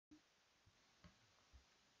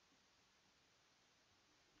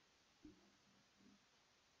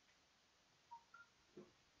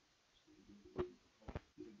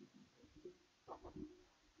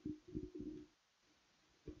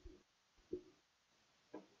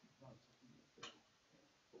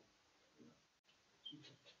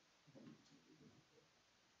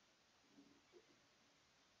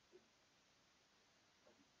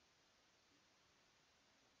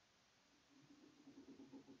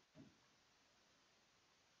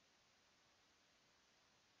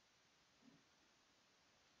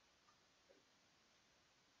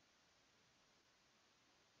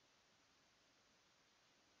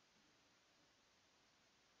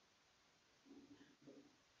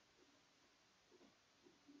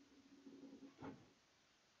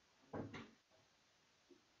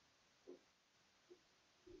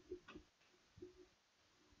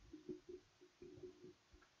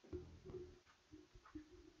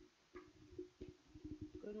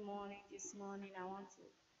morning. This morning, I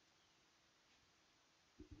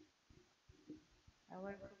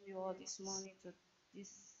welcome you all this morning to this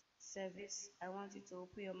service. I want you to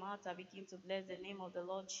open your mouth and begin to bless the name of the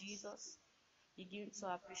Lord Jesus. Begin to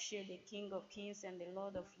appreciate the King of Kings and the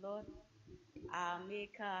Lord of Lords, our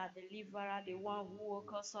Maker, our Deliverer, the one who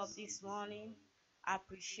woke us up this morning.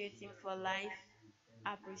 Appreciate Him for life.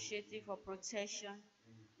 Appreciate Him for protection.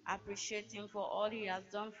 Appreciate Him for all He has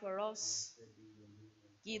done for us.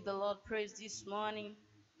 Give the Lord praise this morning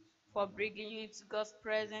for bringing you into God's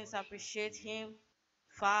presence. Appreciate Him.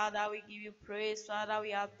 Father, we give you praise. Father,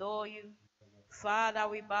 we adore you. Father,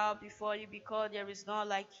 we bow before you because there is none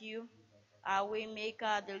like you. Our way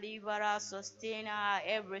maker, deliverer, sustainer,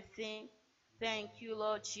 everything. Thank you,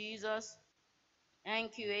 Lord Jesus.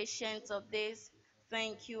 Thank you, Ancient of Days.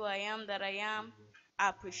 Thank you, I am that I am.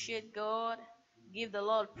 Appreciate God. Give the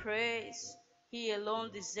Lord praise. He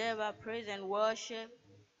alone deserves our praise and worship.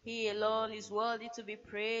 He alone is worthy to be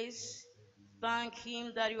praised. Thank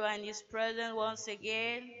Him that you are in His presence once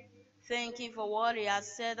again. Thank Him for what He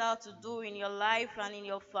has set out to do in your life and in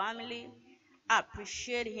your family.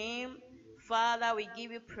 Appreciate Him. Father, we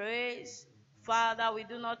give you praise. Father, we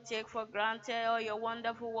do not take for granted all your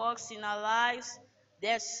wonderful works in our lives.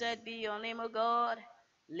 Blessed be your name, O God.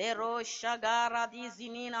 Lero shagara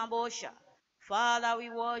dizinina bosha. Father, we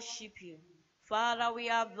worship you. Father, we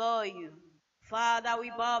adore you. Father, we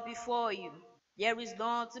bow before you. There is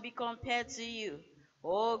none to be compared to you.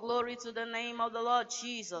 Oh, glory to the name of the Lord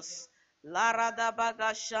Jesus. Larada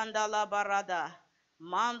baga shandala barada.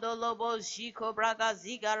 Mando lobo jiko braga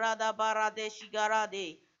zigarada barade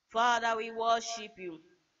shigarade. Father, we worship you.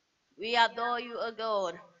 We adore you, O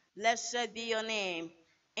God. Blessed be your name.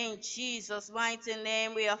 In Jesus' mighty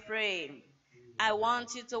name we are praying. I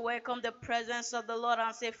want you to welcome the presence of the Lord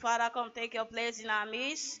and say, Father, come take your place in our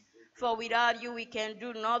midst. For without you we can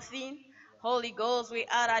do nothing. Holy Ghost, we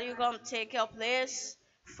ask that you come take your place.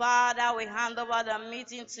 Father, we hand over the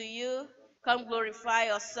meeting to you. Come glorify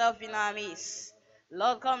yourself in our midst.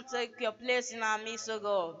 Lord, come take your place in our midst, O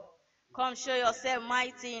God. Come show yourself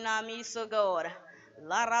mighty in our midst, O God.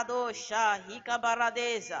 Laradosha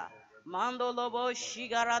hikabaradeza. Mando lobo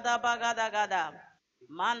shigarada bagadagada.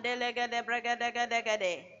 Mandelegede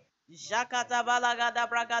bregedegedegede. Jakata balagada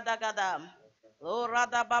bragadagada.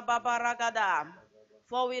 Lorada bababaragada.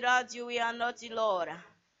 For without you we are nothing, Lord.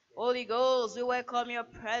 Holy Ghost, we welcome your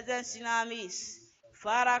presence in our midst.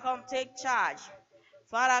 Father, come take charge.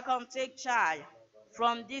 Father, come take charge.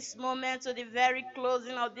 From this moment to the very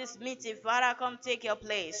closing of this meeting, Father, come take your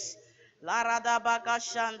place. Larada baka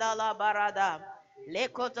shanda la barada.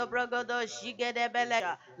 Lekoto brogodo jigede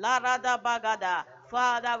belega. Larada bagada.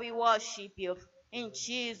 Father, we worship you. In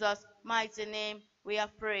Jesus' mighty name, we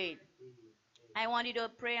have prayed. I want you to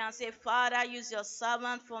pray and say, Father, use your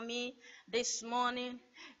servant for me this morning.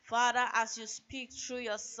 Father, as you speak through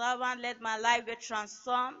your servant, let my life be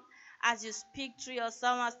transformed. As you speak through your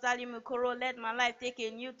servant, Stanley Umukoro, let my life take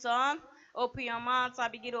a new turn. Open your mouth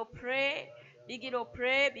and begin to pray. Begin to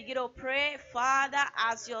pray. Begin to pray. Father,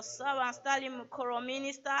 as your servant, Stanley Umukoro,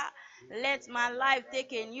 minister, let my life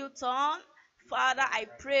take a new turn. Father, I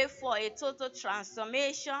pray for a total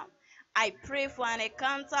transformation. I pray for an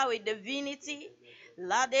encounter with divinity.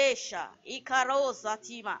 Ladesha, Ikaro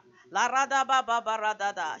Satima, Larada Baba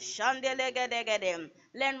Baradada, Shandelegedegedem.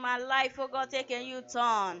 Let my life, oh God, take a new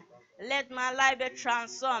turn. Let my life be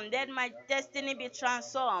transformed. Let my destiny be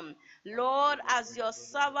transformed. Lord, as your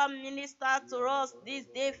servant minister to us this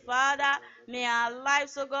day, Father, may our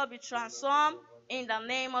lives, oh God, be transformed in the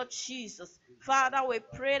name of Jesus. Father, we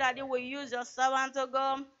pray that you will use your servant, oh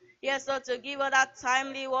God, yes, Lord, to give us that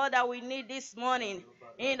timely word that we need this morning.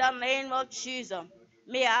 In the name of Jesus.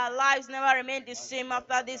 May our lives never remain the same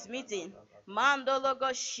after this meeting. Mando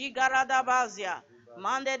logo shigarada bazia.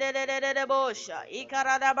 Mande de bosha.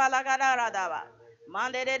 Ikarada balagaradaba.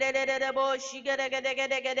 Mande de bo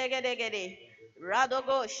shigedegedegedegedegede.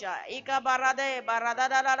 Radogosha. Ikabarade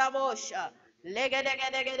baradada bosha.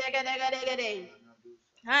 Legedegedegedegedegede.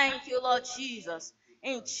 Thank you, Lord Jesus.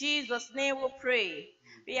 In Jesus' name we pray.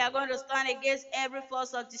 We are going to stand against every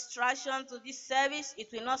force of distraction to this service. It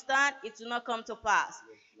will not stand. It will not come to pass.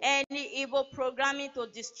 Any evil programming to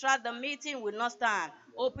distract the meeting will not stand.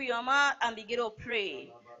 Open your mouth and begin to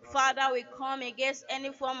pray. Father, we come against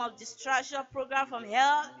any form of distraction program from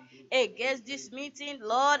hell against this meeting.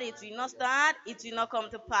 Lord, it will not stand. It will not come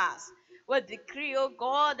to pass. We decree, O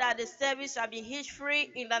God, that the service shall be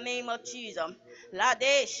hitch-free in the name of Jesus.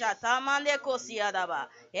 Lade shatamande kosiadaba.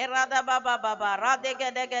 Erada baba baba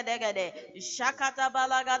radegedegedegede. Shakata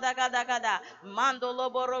balagada gada gada. Mandolo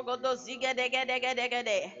borogodo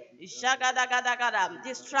zigedegedegedegede. Shagadagadagada.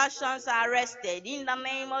 Distractions are arrested in the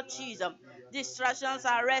name of Jesus. Distractions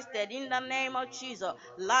are arrested in the name of Jesus.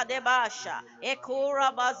 La debasha.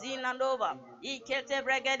 Ekura bazina nova. Ikete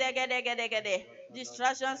bregedegedegedegede.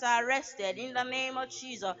 Distractions are arrested in the name of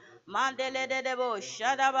Jesus. Mandele de debo.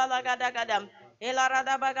 Shadabalagadagadam.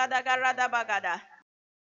 Elaradabagadagaradabagada.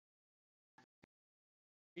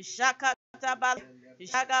 Shakatabal.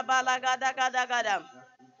 Shagabalagadagadagada.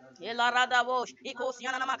 Elaradabosh,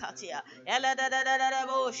 Ikosiana Makatia,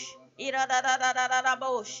 Eladadadabosh,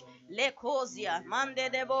 Iradadadadabosh, Lekosia, Mande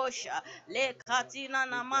de Bosha, Le Katina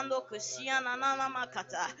Namando Kusiana Nana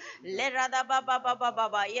Makata,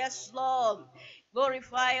 Leradababa. Yes, Lord.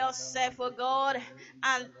 Glorify yourself, O God,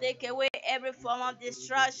 and take away every form of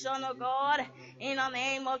distraction, O God, in the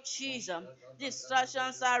name of Jesus.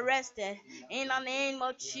 Distractions are arrested in the name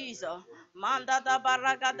of Jesus. Manda da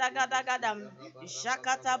baraga da gada gada,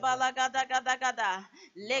 Shakata balaga da gada gada,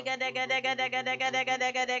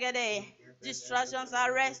 legedegedegedegedegedegedegede. Distractions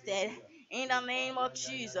are arrested in the name of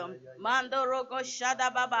Jesus. Mando rogo shada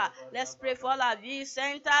baba. Let's pray for all our view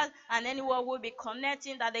centers and anyone who will be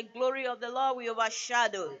connecting, that the glory of the Lord will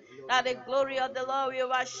overshadow. That the glory of the Lord will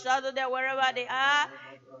overshadow them wherever they are.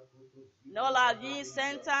 In all our viewing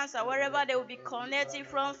centers or wherever they will be connecting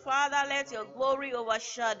from, Father, let your glory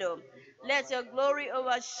overshadow. Let your glory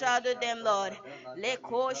overshadow them, Lord.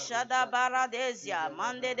 Leko shada baradezia,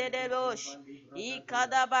 mande de devosh,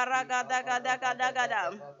 ikada baragada gada gada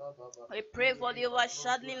gada. We pray for the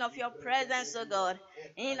overshadowing of your presence, O God,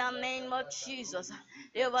 in the name of Jesus.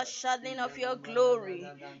 The overshadowing of your glory,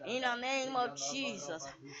 in the name of Jesus.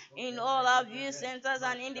 In all our view centers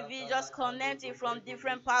and individuals connecting from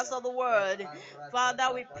different parts of the world,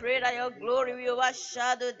 Father, we pray that your glory will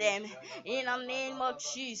overshadow them, in the name of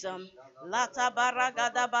Jesus. Lata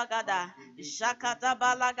baragada bagada, shakata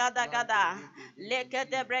balagada gada,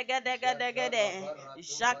 lekete bregede gede gede,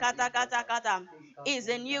 shakata kata kata. It's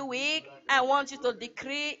a new week. I want you to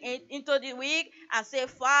decree it into the week and say,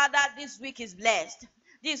 Father, this week is blessed.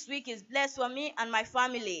 This week is blessed for me and my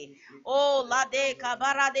family. Oh, Lade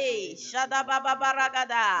Kabarade, Shadababa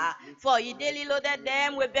Baragada. For you daily loaded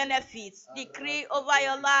them with benefits. Decree over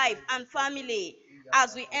your life and family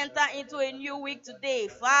as we enter into a new week today.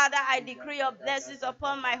 Father, I decree your blessings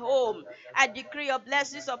upon my home. I decree your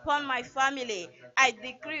blessings upon my family. I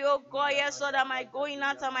decree, oh God, yes, so that my going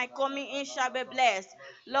out and my coming in shall be blessed.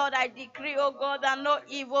 Lord, I decree, oh God, that no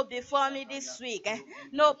evil befall me this week.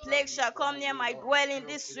 No plague shall come near my dwelling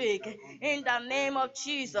this week. In the name of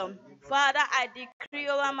Jesus. Father, I decree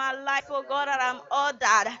over my life, oh God, that I'm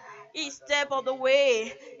ordered each step of the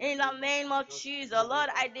way. In the name of Jesus. Lord,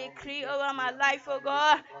 I decree over my life, oh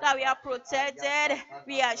God, that we are protected,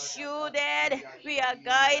 we are shielded, we are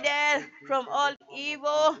guided from all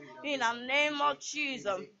evil. In the name of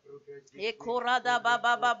Jesus. Ekorada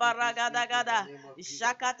baba baba ragada gada,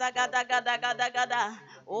 shakata gada gada gada gada,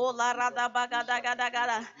 oh la rada bagada gada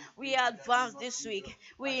gada. We advance this week.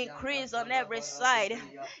 We increase on every side.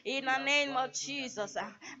 In the name of Jesus,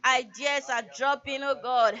 ideas are dropping, oh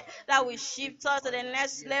God, that will shift us to the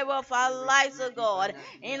next level of our lives, oh God.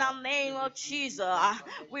 In the name of Jesus,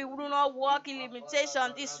 we will not walk in limitation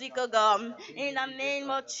this week, oh God. In the name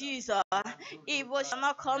of Jesus, evil shall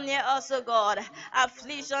not come near us, oh God.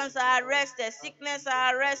 Afflictions are arrested, sickness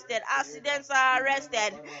are arrested, accidents are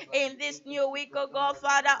arrested. In this new week, oh God,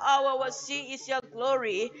 Father, all we will see is your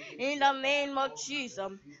glory. In the name of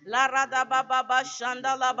Jesus. La rada baba ba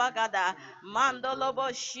shanda la bagada, mandolo bo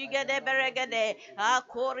shige de beregede,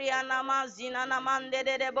 akoria namazina namande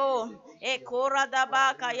de debo, ekora da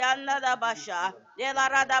ba kayanda da basha, de la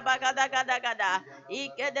rada bagada gada gada,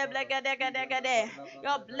 ike de blegede gede gede.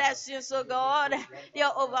 Your blessings, oh God,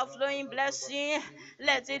 your overflowing blessing,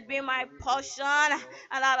 let it be my portion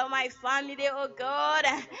and out of my family, oh God,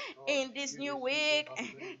 in this new week,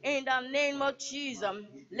 in the name of Jesus.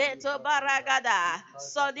 Little baragada,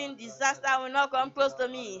 sudden disaster will not come close to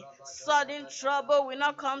me, sudden trouble will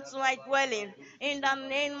not come to my dwelling, in the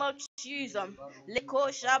name of Jesus. Leko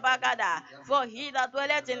shabagada, for he that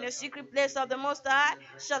dwelleth in the secret place of the Most High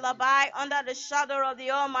shall abide under the shadow of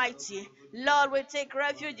the Almighty. Lord, we take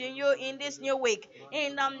refuge in you in this new week,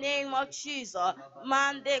 in the name of Jesus.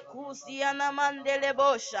 Mande kusiana mande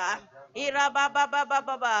lebosha, ira baba baba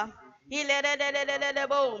baba, ilere de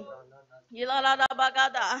bo. Ilala da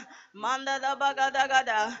bagada, manda da bagada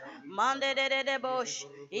gada, mande de bosh,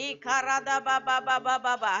 ikarada baba baba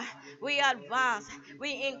baba. We advance,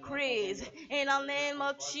 we increase in the name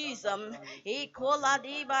of Jesus. Ikola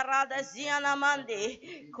di barada ziana mande,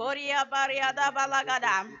 koria bariada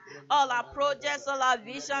balagada. All our projects, all our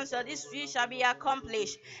visions of this week shall be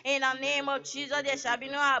accomplished. In the name of Jesus, there shall be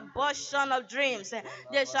no abortion of dreams.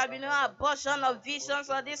 There shall be no abortion of visions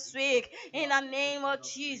of this week. In the name of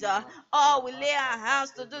Jesus, all we lay our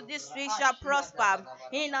hands to do this week shall prosper.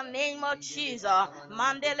 In the name of Jesus,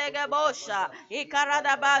 Mandelega Bosha,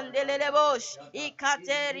 Ikarada Bandelele Bosh,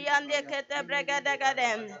 Ikateri and the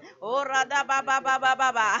Ketebregadagaden, Orada Baba Baba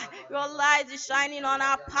Baba. Your light is shining on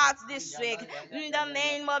our paths this week. In the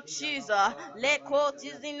name of Jesus, Lekot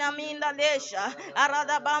is in Aminda Lesha,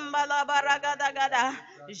 Arada Bamba la Baragadagada,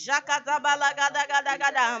 Jakata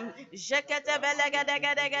Balagadagada, Jekete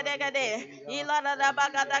Belegadagade, Ilada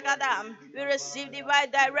Bagadagada. We receive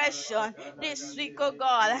divine direction this week, oh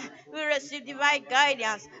God. We receive divine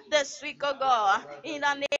guidance this week, oh God. In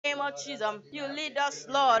the name of Jesus, you lead us,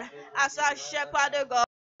 Lord, as our shepherd, oh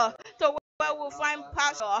God, to where we'll find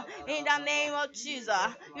pasture. In the name of Jesus,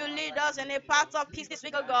 you lead us in a path of peace this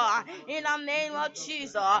week, oh God. In the name of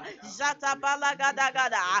Jesus, Jata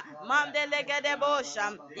Balagadagada, Mandelegede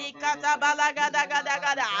Bosha, Ikata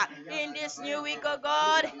Balagadagada. In this new week, oh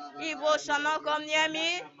God, evil shall not come near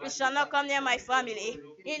me, it shall not come near my family.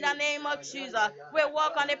 In the name of Jesus, we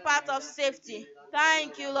walk on the path of safety.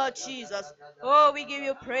 Thank you, Lord Jesus. Oh, we give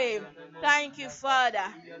you praise. Thank you,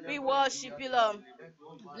 Father. We worship you, Lord.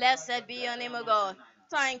 Blessed be your name, O God.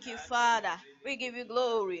 Thank you, Father. We give you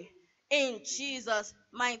glory. In Jesus'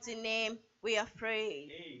 mighty name, we have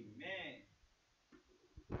prayed.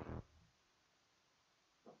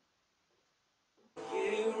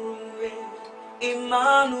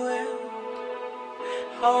 Emmanuel,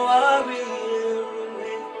 how are we here?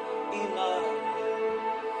 Emmanuel,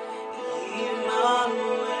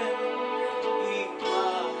 Emmanuel,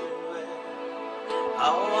 Emmanuel,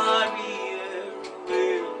 how are we here?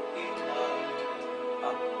 Emmanuel,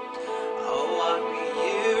 how are we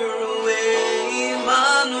here?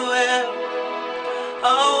 Emmanuel,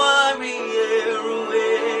 how are we here?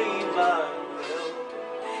 Emmanuel,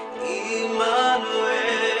 Emmanuel,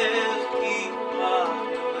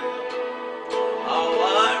 Emmanuel. How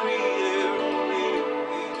are we here?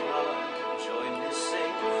 Join me,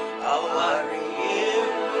 sing. How are we here?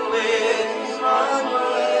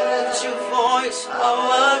 It's your voice. How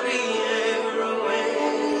are we here?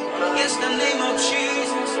 It's the name of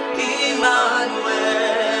Jesus. Emmanuel.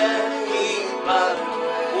 Emmanuel.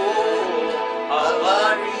 Oh, how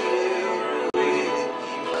are we here?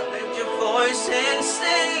 Lift your voice and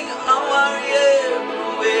sing. How are we here?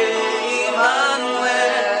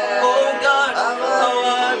 Emmanuel. Oh God, how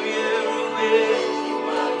are you?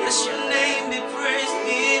 Yes, your name be praised,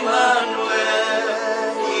 Emmanuel,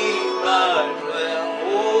 Emmanuel.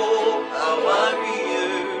 Oh, how are you?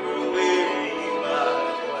 Emmanuel.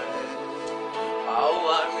 How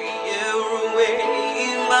are you?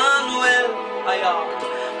 Emmanuel.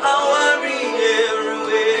 How are you?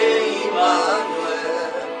 Emmanuel,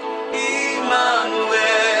 Emmanuel,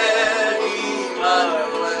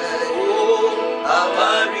 Emmanuel. Oh, how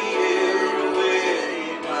are you?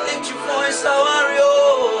 Lift your voice, how are you?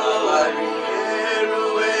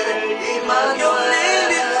 Emmanuel. Your name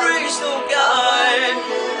be praised, oh God.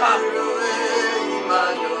 Emmanuel,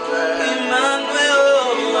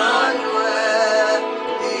 Emmanuel,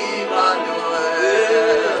 Emmanuel.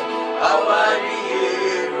 How are you?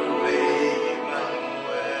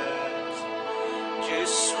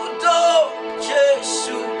 Jesudo,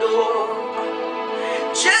 Jesudo,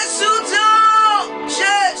 Jesudo,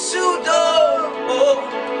 Jesudo, oh,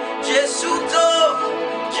 Jesudo,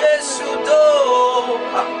 Jesudo.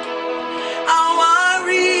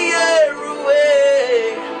 Awariyeruwe,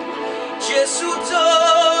 Jesudo,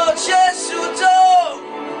 Jesudo,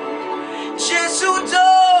 Jesudo,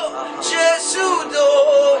 Jesudo,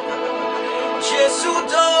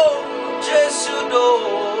 Jesudo, Jesudo.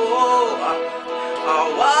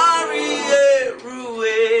 Awariyeruwe,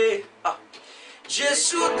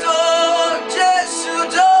 Jesudo,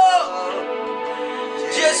 Jesudo,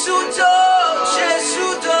 Jesudo,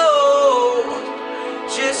 Jesudo,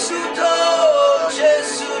 Jesudo,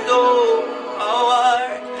 Jesudo.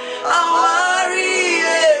 Awariyeruwe.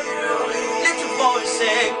 Lift your voice,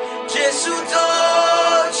 sing. Jesudo,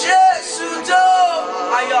 Jesudo,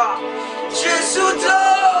 aya, Jesudo,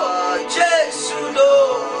 Jesudo,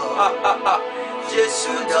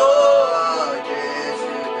 Jesudo,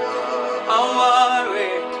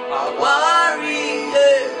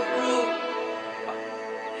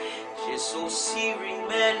 Jesudo,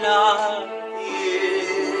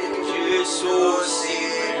 Jesus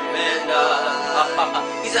Irimena.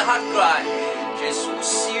 It's a hard cry.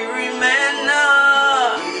 Jesus Irimena.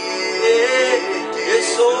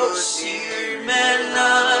 Jesus Irimena.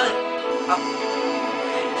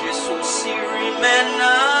 Jesus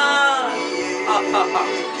Irimena.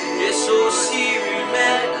 Jesus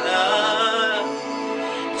Irimena.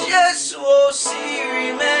 Jesus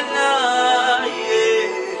Irimena.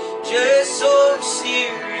 Jesus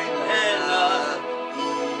Irimena.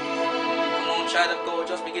 Come on, child of God,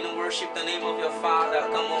 just begin to worship the name of your Father.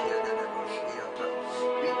 Come on.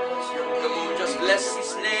 Come on, just bless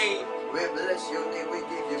His name. We bless your name, we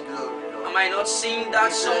give you glory, Lord. I might not sing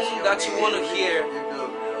that song that you want to hear.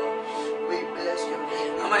 We bless your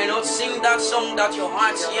name. I might not sing that song that your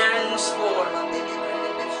heart yearns for.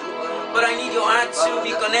 But I need your heart to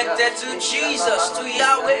be connected to Jesus, to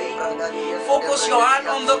Yahweh. Focus your heart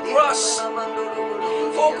on the cross.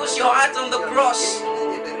 Focus your heart on the cross.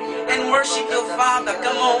 And worship your Father.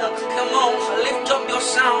 Come on, come on. Lift up your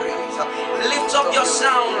sound. Lift up your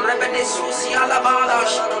sound.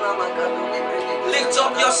 Lift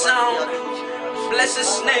up your sound. Bless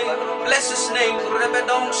His name. Bless His name.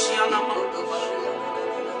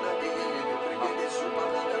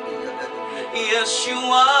 Yes, you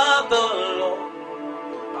are the Lord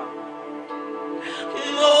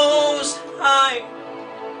Most High.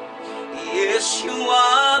 Yes, you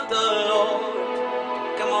are the Lord.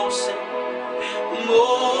 Come on, sing.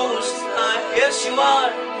 Most High. Yes, you are.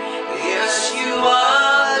 Yes, you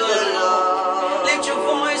are the Lord. Lift your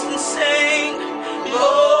voice and sing.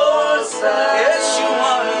 Most High. Yes, you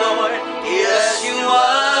are, Lord. Yes, you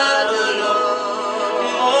are the Lord.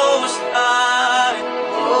 Most High.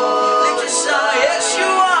 Lift your sound. Yes, you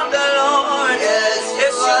are the Lord. Yes,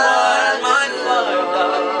 you are my Father.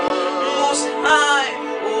 Most High.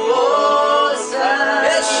 Most High.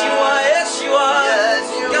 Yes, you are. Yes, you are. Yes,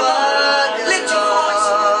 you Come on. are. Lift your voice.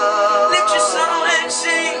 Lift your sound and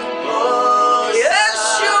sing.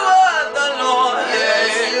 Yes, you are the Lord.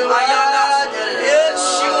 Yes, you are Ayana. the Lord. Yes,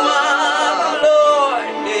 you are the Lord.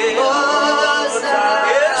 Most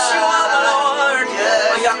High. Yes, you are the Lord.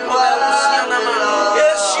 Yes, you Ayakoba are Luciana. the Lord.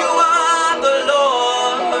 Yes, you are the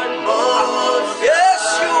Lord. Most Yes,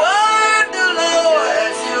 you are the Lord.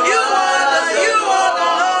 Yes, You are the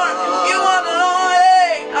Lord. You are the Lord.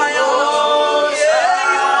 Hey, I am. Most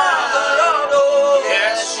Yeah, you are the Lord. Oh,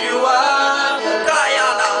 Yes, you are the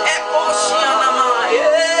Kayana, Echo, Sianama.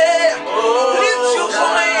 Yeah. Lift your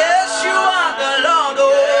voice. Yes, you are the Lord.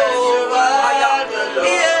 Oh, Yes, you are the Lord.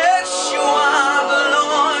 yes, you are the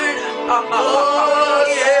Lord.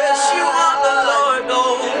 Yes, you are the Lord. Oh,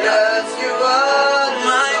 Yes, you are the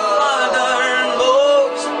my Lord. Father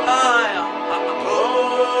Most High.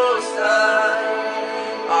 Most High.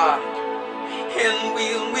 And we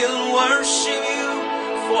will worship you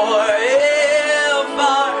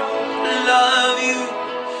forever, love you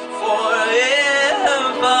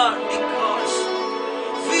forever, because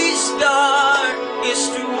this God is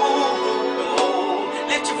true.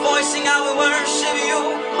 Lift your voice, sing, I will worship you.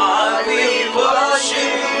 I will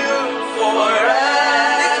worship you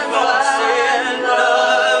forever. Lift your voice, say,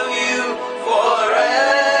 love you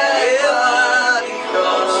forever,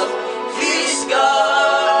 because this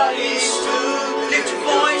God is true. Lift your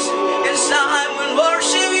voice and say, I will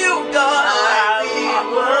worship you, God. I will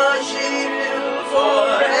worship you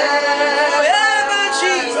Forever,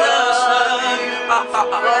 Jesus.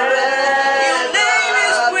 Your name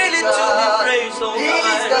is really to be praised, oh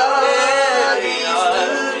God.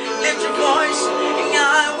 Lift your voice, and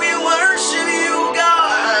I will worship you,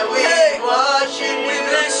 God. Hey, we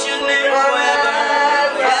bless your name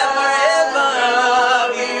forever, ever, ever.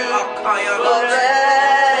 Love you,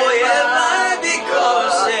 forever,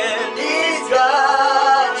 because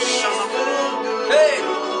hey,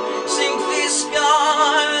 sing this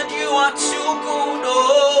God, you are too good,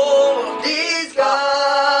 oh. This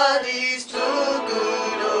God is too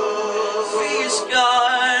good, oh. This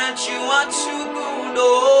God, you are too good,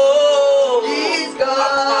 oh. This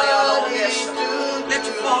God is too Lift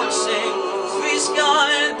your good, voice, sing.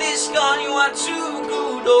 This God, you are too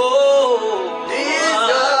good, oh. This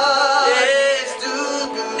God Yeah. is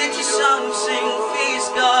too good, Lift your sound, sing. This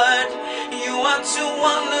God, you are too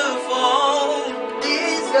wonderful.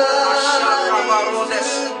 This God is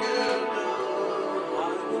too good. I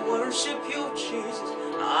will worship you, Jesus.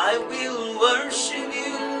 I will worship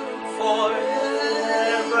you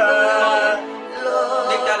forever.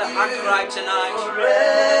 Make that a heart cry tonight.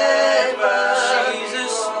 Forever.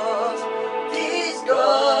 Jesus. This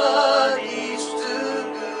God is too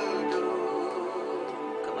good,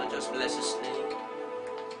 oh. Come on, just bless His name.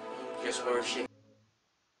 Just worship.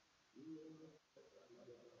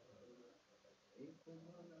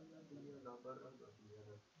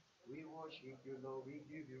 worship you, Lord. We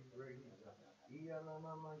give you praise.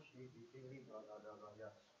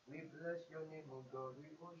 We bless your name, O God. We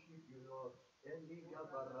worship you, Lord. Eliga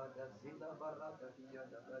barada zila barada diya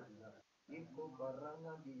da da diya. Iko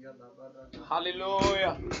barana diya la barada.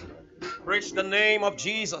 Hallelujah. Praise the name of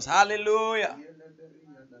Jesus. Hallelujah.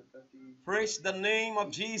 Praise the name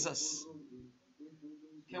of Jesus.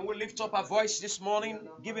 Can we lift up our voice this morning?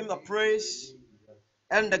 Give him the praise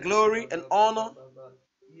and the glory and honor.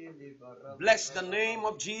 Bless the name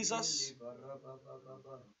of Jesus.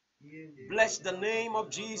 Bless the name of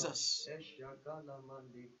Jesus.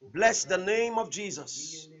 Bless the name of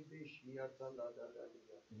Jesus.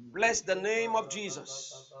 Bless the name of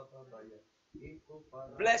Jesus.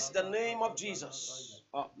 Bless the name of Jesus.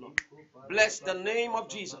 Oh, no. Bless the name of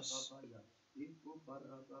Jesus.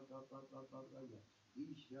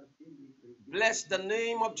 Bless the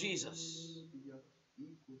name of Jesus.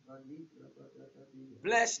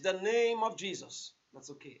 Bless the name of Jesus. That's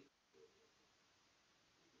okay.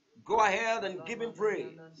 Go ahead and give him praise.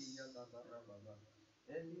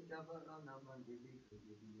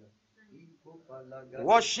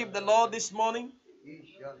 Worship the Lord this morning.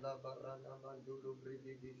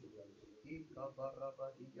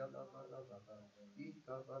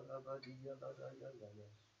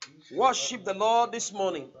 Worship the Lord this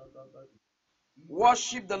morning.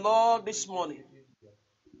 Worship the Lord this morning.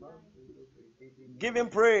 Give him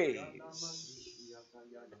praise.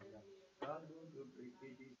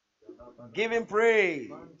 Give him praise.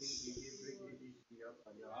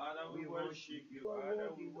 We worship you. Father,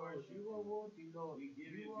 we worship you. We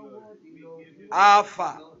give you glory. We give you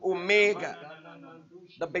Alpha, Omega,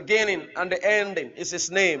 the beginning and the ending is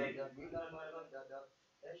his name.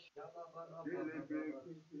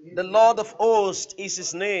 The Lord of hosts is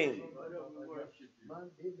his name.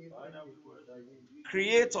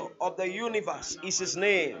 Creator of the universe is his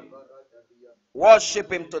name.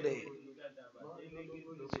 Worship him today.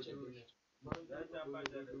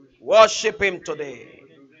 Worship him today.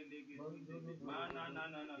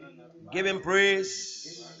 Give him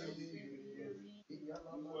praise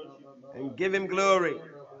and give him glory.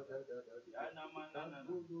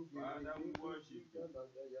 Father, we worship you.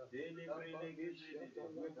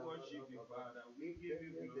 We worship you, Father. We give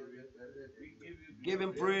you glory. We give you glory. Give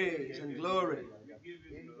him praise and glory. We give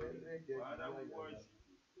you glory. Father, we worship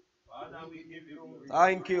you. Father, we give you glory.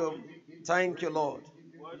 Thank you. Thank you, Lord.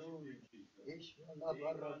 Worship you, Jesus.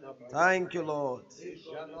 Thank you, Lord.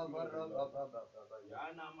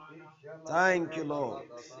 Thank you, Lord.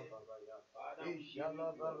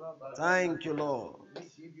 Thank you, Lord.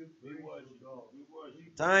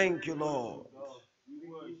 Thank you, Lord.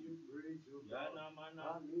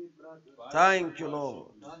 Thank you, Lord.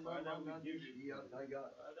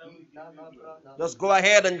 Just go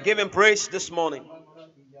ahead and give him praise this morning.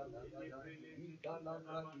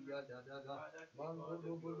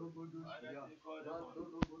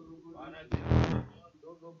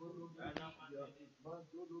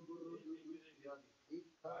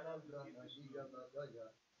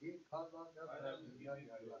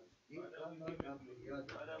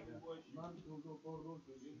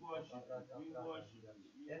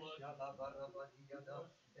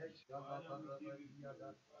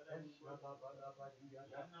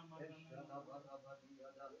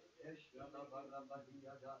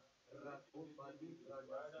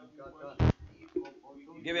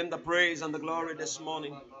 Give him the praise and the glory this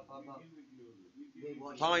morning.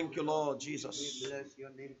 Thank you, Lord Jesus. We bless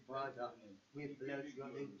your name, Father. We bless your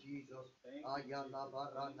name, Jesus.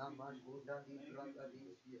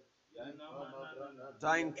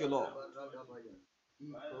 Thank you, Lord.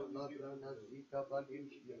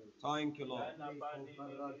 Thank you, Lord.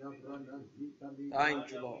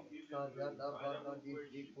 Thank you, Lord.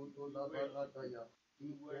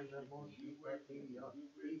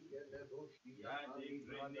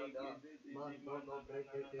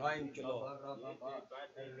 Thank you, Lord.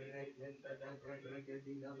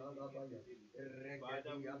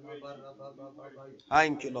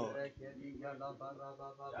 Thank you, Lord.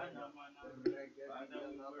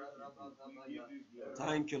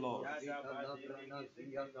 Thank you, Lord.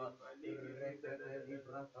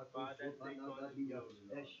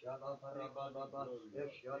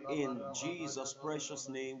 In Jesus' precious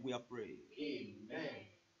name we are praying. Amen.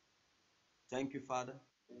 Thank you, Father.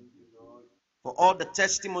 For all the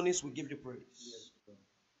testimonies, we give you praise.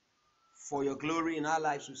 For your glory in our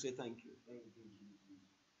lives, we say thank you.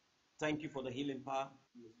 Thank you for the healing power.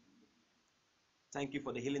 Thank you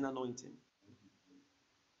for the healing anointing.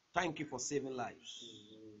 Thank you for saving lives.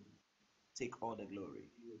 Take all the glory.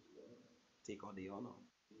 Take all the honor.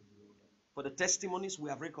 For the testimonies we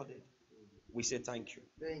have recorded, we say thank you.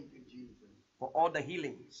 Thank you, Jesus. all the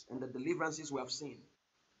healings and the deliverances we have seen,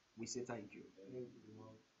 we say thank you.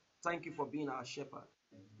 Thank you for being our shepherd.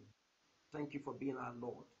 Thank you for being our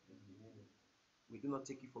Lord. We do not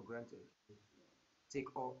take you for granted.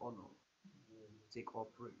 Take all honor. Take all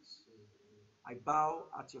praise. I bow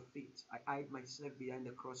at your feet. I hide myself behind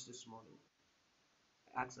the cross this morning.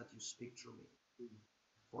 I ask that you speak through me.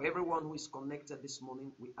 For everyone who is connected this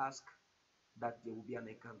morning, we ask that there will be an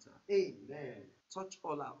encounter. Amen. Touch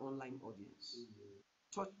all our online audience.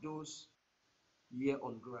 Touch those here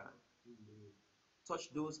on ground.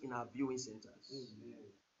 Touch those in our viewing centers.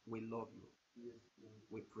 We love you.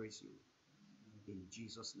 We praise you. In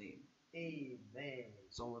Jesus' name. Amen.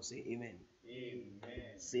 Someone say amen.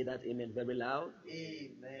 Amen. Say that amen very loud.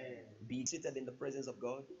 Amen. Be seated in the presence of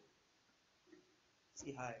God.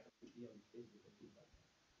 Say hi.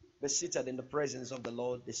 Be seated in the presence of the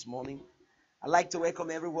Lord this morning. I'd like to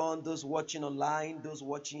welcome everyone, those watching online, those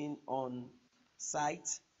watching on site,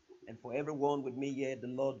 and for everyone with me here, the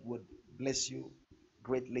Lord would bless you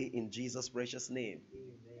greatly in Jesus' precious name.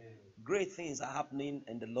 Amen. Great things are happening,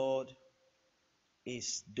 and the Lord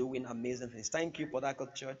is doing amazing things. Thank you, Port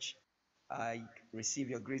Harcourt Church. I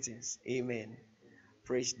receive your greetings. Amen.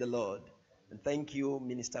 Praise the Lord. And thank you,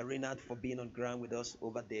 Minister Reynard, for being on ground with us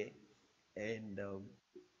over there. And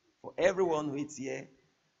for everyone who is here,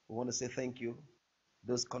 we want to say thank you.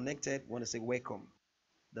 Those connected want to say welcome.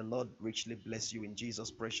 The Lord richly bless you in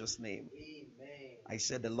Jesus' precious name. Amen. I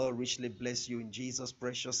said the Lord richly bless you in Jesus'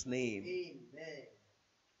 precious name. Amen.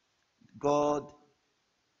 God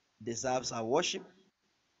deserves our worship,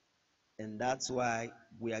 and that's why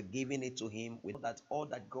we are giving it to him. With that, all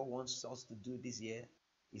that God wants us to do this year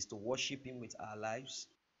is to worship him with our lives,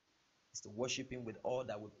 is to worship him with all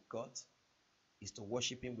that we've got, is to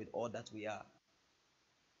worship him with all that we are.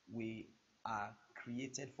 We are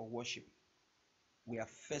created for worship. We are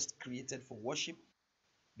first created for worship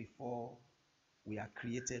before we are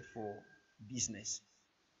created for business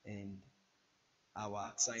and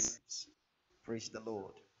our assignments. Praise the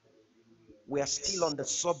Lord. We are still on the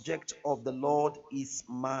subject of the Lord is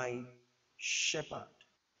my shepherd.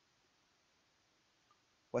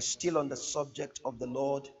 We're still on the subject of the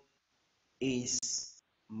Lord is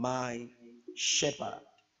my shepherd.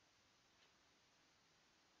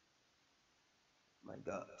 My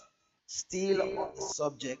God. Still on the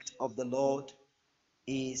subject of the Lord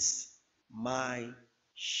is my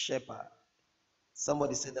shepherd.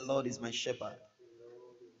 Somebody say, the Lord is my shepherd.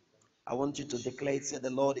 I want you to declare it. Say, the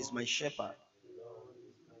Lord is my shepherd.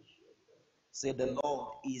 Say, the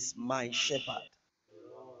Lord is my shepherd.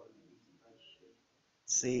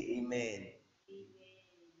 Say amen.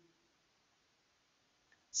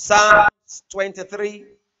 Psalms 23,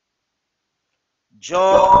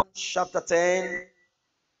 John chapter 10.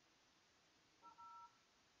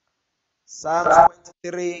 Psalms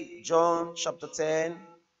 23, John chapter 10.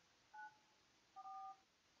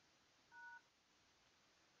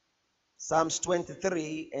 Psalms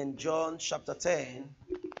 23 and John chapter 10.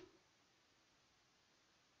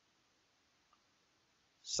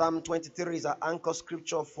 Psalm 23 is our anchor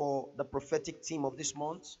scripture for the prophetic theme of this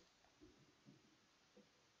month.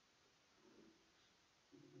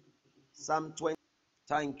 Psalm 20.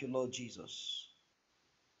 Thank you, Lord Jesus.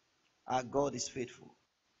 Our God is faithful.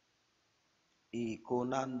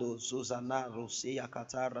 Ikonando Zuzanaro Sia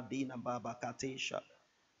Katara Dina Baba Katesha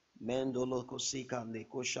Mendolo Kosika Ne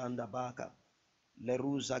Koshanda Baka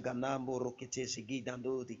Leruza Ganambo Roketesi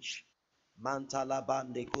Gidandodich Mantala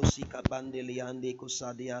Bande Kosika Bandeliande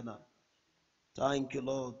Kosadiana. Thank you,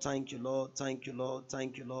 Lord. Thank you, Lord. Thank you, Lord.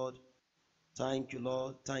 Thank you, Lord. Thank you,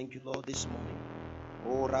 Lord. Thank you, Lord, this morning.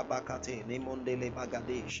 O Rabakate Nemondele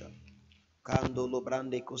Bagadesha. Kandolo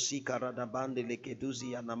brande kosika radabande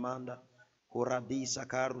lekeduzi anamanda koradisa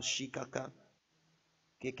karu shikaka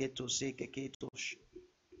keketose keketosh.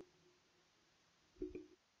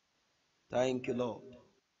 Thank you, Lord.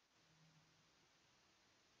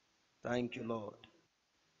 Thank you, Lord.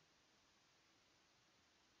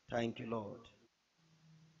 Thank you, Lord.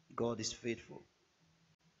 God is faithful.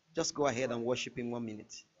 Just go ahead and worship him 1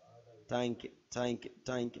 minute. Thank you, thank you,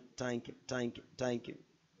 thank you, thank you, thank you, thank you.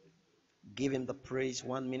 Give him the praise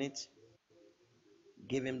 1 minute.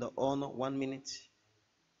 Give him the honor 1 minute.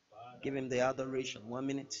 Give him the adoration 1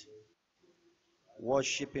 minute.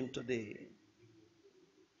 Worship him today.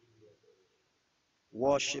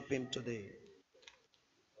 Worship him today.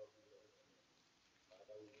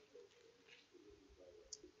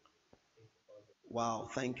 Wow.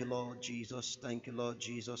 Thank you, Lord Jesus. Thank you, Lord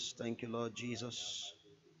Jesus. Thank you, Lord Jesus.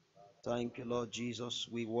 Thank you, Lord Jesus.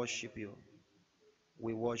 We worship you.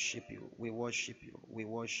 We worship you. We worship you. We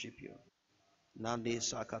worship you. Nandi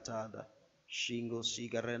Sakatada. Shingo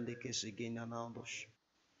sigarende ke sigina nandos.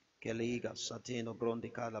 Keliga satino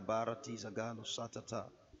bronde kalabarati zagano satata.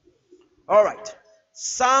 All right.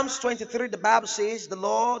 Psalms 23, the Bible says, the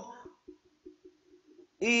Lord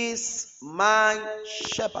is my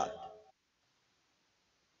shepherd.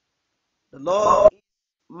 The Lord is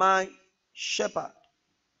my shepherd.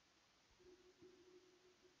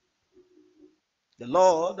 The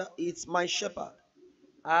Lord is my shepherd.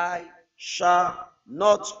 I shall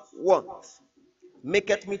not want.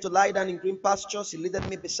 Maketh me to lie down in green pastures. He leadeth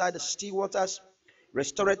me beside the still waters.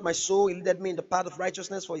 Restoreth my soul. He leadeth me in the path of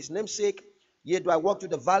righteousness for his name's sake. Yet do I walk through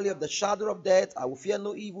the valley of the shadow of death, I will fear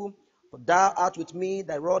no evil. For thou art with me,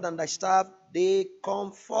 thy rod and thy staff, they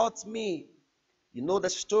comfort me. You know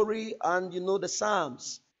the story and you know the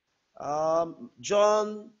Psalms.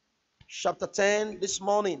 John chapter 10 this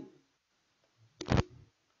morning.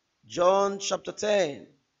 John chapter 10.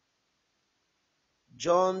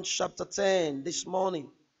 John chapter 10 this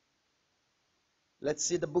morning. Let's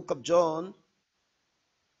see the book of John,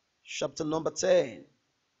 chapter number 10.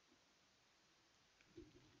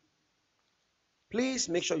 Please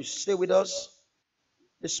make sure you stay with us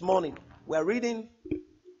this morning. We are reading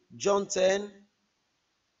John 10.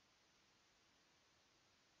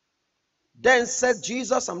 Then said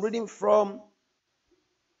Jesus, I'm reading from,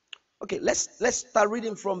 okay, let's start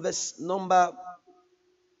reading from verse number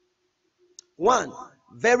 1.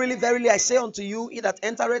 Verily, verily, I say unto you, he that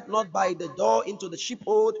entereth not by the door into the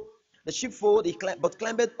sheepfold, but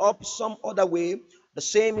climbeth up some other way, the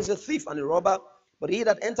same is a thief and a robber. But he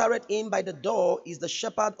that entereth in by the door is the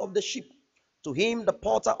shepherd of the sheep. To him the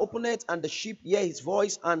porter openeth, and the sheep hear his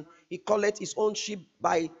voice, and he calleth his own sheep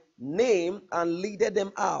by name, and leadeth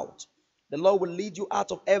them out. The Lord will lead you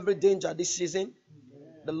out of every danger this season.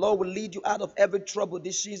 The Lord will lead you out of every trouble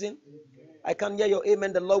this season. I can hear your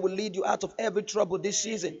amen. The Lord will lead you out of every trouble this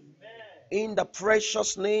season. In the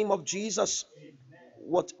precious name of Jesus.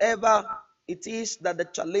 Whatever it is that the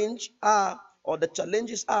challenge are, or the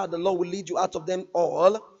challenges are, the Lord will lead you out of them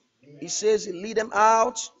all. He says, lead them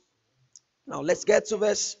out. Now let's get to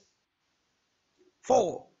verse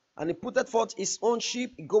 4. And he putteth forth his own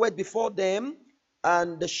sheep, he goeth before them,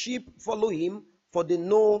 and the sheep follow him, for they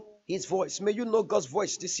know his voice. May you know God's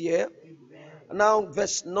voice this year. Now,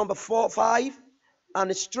 verse number 5.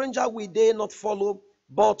 And a stranger will they not follow,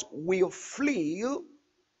 but will flee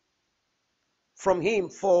from him,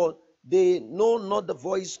 for they know not the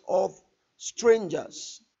voice of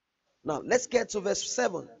strangers. Now, let's get to verse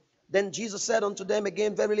 7. Then Jesus said unto them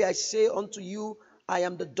again, verily I say unto you, I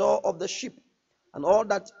am the door of the sheep. And all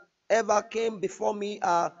that ever came before me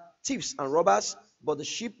are thieves and robbers, but the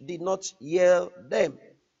sheep did not hear them.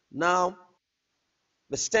 Now,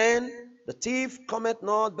 verse 10, the thief cometh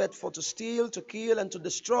not but for to steal, to kill, and to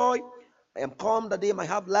destroy. I am come that they might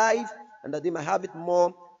have life, and that they might have it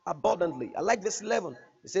more abundantly. I like verse 11.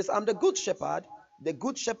 It says, I'm the good shepherd. The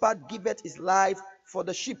good shepherd giveth his life for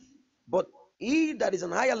the sheep. But he that is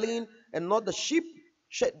an hireling, and not the sheep,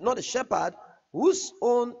 not the shepherd, whose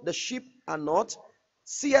own the sheep are not,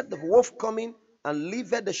 seeth the wolf coming, and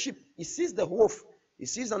leaveth the sheep. He sees the wolf. He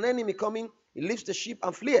sees an enemy coming. He leaves the sheep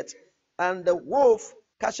and fleeth. And the wolf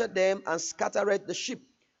catcheth them and scattereth the sheep.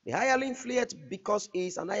 The hireling fleeth because he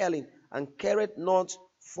is an hireling, and careth not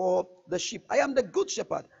for the sheep. I am the good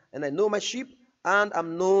shepherd, and I know my sheep, and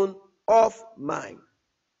am known of mine.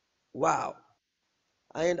 Wow.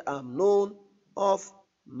 And am known of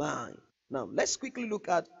mine. Now, let's quickly look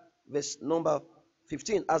at verse number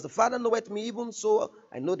 15. As the Father knoweth me, even so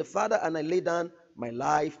I know the Father, and I lay down my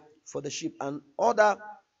life for the sheep. And other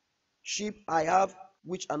sheep I have,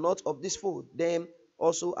 which are not of this fold, them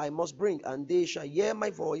also I must bring, and they shall hear my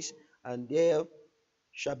voice, and there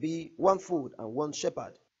shall be one fold and one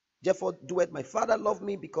shepherd. Therefore doeth my Father love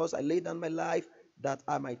me, because I lay down my life, that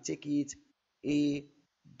I might take it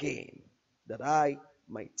again. That I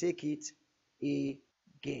might take it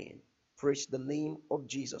again. Praise the name of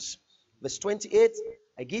Jesus. Verse 28,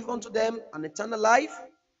 I give unto them an eternal life.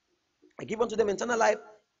 I give unto them eternal life,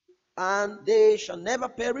 and they shall never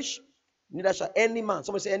perish, neither shall any man.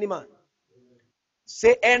 Somebody say any man.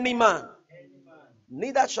 Say any man.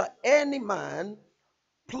 Neither shall any man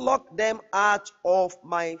pluck them out of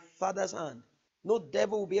my Father's hand. No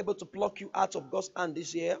devil will be able to pluck you out of God's hand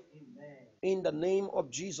this year. In the name of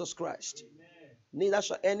Jesus Christ. Neither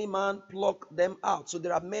shall any man pluck them out. So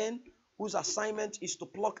there are men whose assignment is to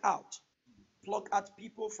pluck out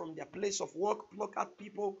people from their place of work, pluck out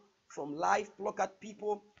people from life, pluck out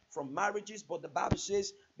people from marriages. But the Bible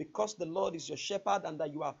says, because the Lord is your shepherd and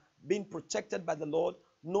that you are being protected by the Lord,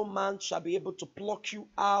 no man shall be able to pluck you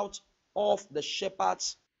out of the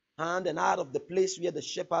shepherd's hand and out of the place where the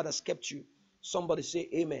shepherd has kept you. Somebody say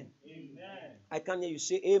amen. Amen. I can't hear you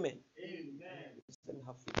say amen. Amen. Let me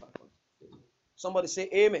have feedback on it. Somebody say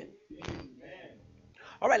amen. Amen.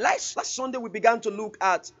 All right, last Sunday we began to look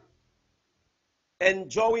at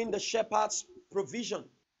enjoying the shepherd's provision.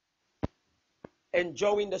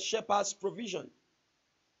 Enjoying the shepherd's provision.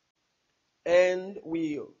 And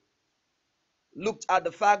we looked at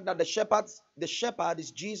the fact that the shepherd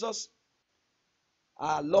is Jesus,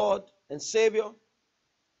 our Lord and Savior,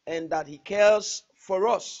 and that he cares for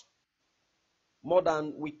us more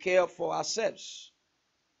than we care for ourselves.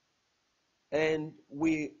 And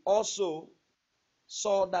we also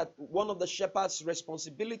saw that one of the shepherd's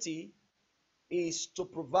responsibility is to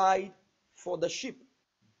provide for the sheep.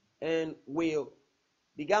 And we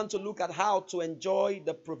began to look at how to enjoy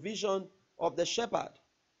the provision of the shepherd.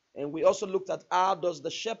 And we also looked at how does the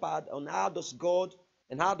shepherd and how does God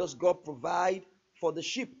provide for the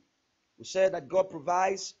sheep. We said that God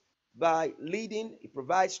provides by leading, he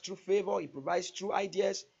provides through favor, he provides through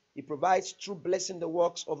ideas, he provides through blessing the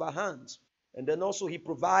works of our hands. And then also he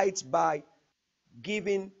provides by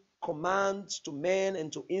giving commands to men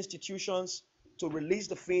and to institutions to release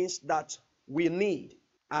the things that we need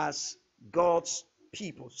as God's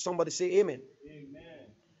people. Somebody say amen. Amen.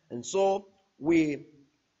 And so we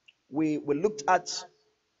looked at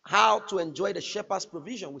how to enjoy the shepherd's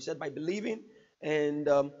provision. We said by believing, and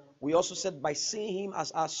we also said by seeing him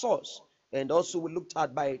as our source. And also we looked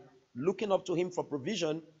at by looking up to him for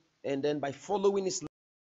provision, and then by following his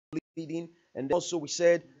leading. And then also we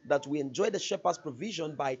said that we enjoy the shepherd's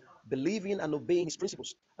provision by believing and obeying his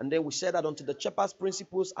principles. And then we said that until the shepherd's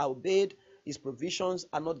principles are obeyed, his provisions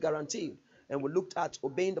are not guaranteed. And we looked at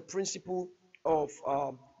obeying the principle of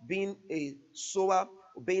being a sower,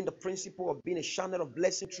 obeying the principle of being a channel of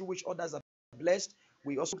blessing through which others are blessed.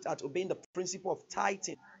 We also looked at obeying the principle of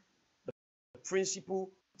tithing, the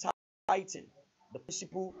principle of tithing, the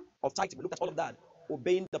principle of tithing. We looked at all of that,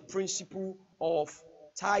 obeying the principle of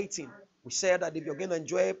tithing. We said that if you're going to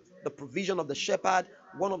enjoy the provision of the shepherd,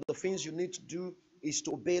 one of the things you need to do is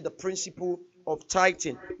to obey the principle of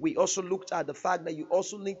tithing. We also looked at the fact that you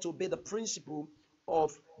also need to obey the principle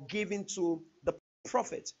of giving to the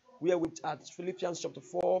prophet. We are at Philippians chapter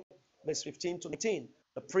 4, verse 15 to 19,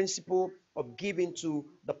 the principle of giving to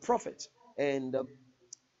the prophet. And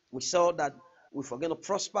we saw that if we're going to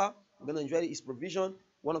prosper, we're going to enjoy his provision,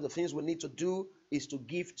 one of the things we need to do is to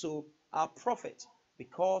give to our prophet,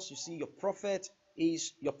 because you see, your prophet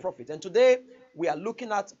is your prophet. And today we are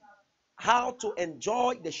looking at how to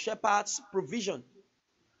enjoy the shepherd's provision,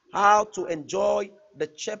 how to enjoy the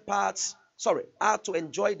shepherd's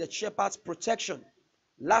protection.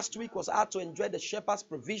 Last week was how to enjoy the shepherd's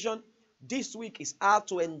provision. This week is how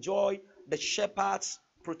to enjoy the shepherd's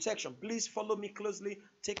protection. Please follow me closely.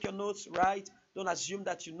 Take your notes, right? Don't assume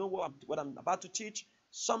that you know what I'm about to teach.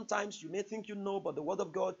 Sometimes you may think you know, but the word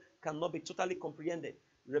of God cannot be totally comprehended.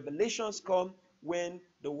 Revelations come when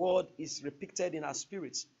the word is repeated in our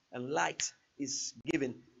spirits and light is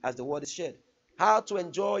given as the word is shared. How to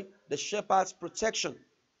enjoy the shepherd's protection.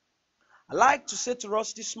 I like to say to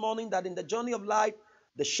us this morning that in the journey of life,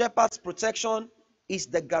 the shepherd's protection is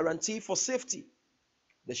the guarantee for safety.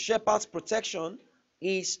 The shepherd's protection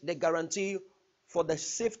is the guarantee for the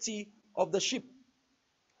safety of the sheep.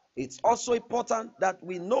 It's also important that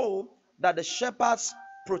we know that the shepherd's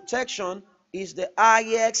protection is the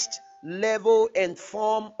highest level and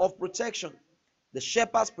form of protection. The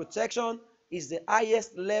shepherd's protection is the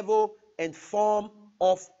highest level and form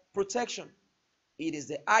of protection. It is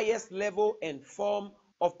the highest level and form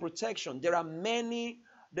of protection. There are many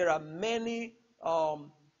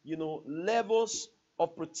levels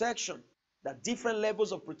of protection. There are different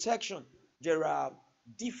levels of protection. There are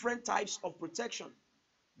different types of protection.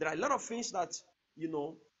 There are a lot of things that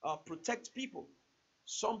protect people.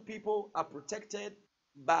 Some people are protected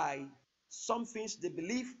by some things they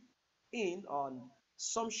believe in, on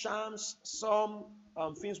some shams, some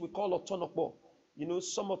things we call otonokbo.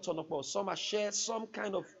 Some otonokbo, some are shared, some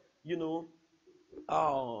kind of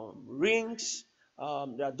rings.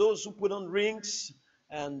 There are those who put on rings,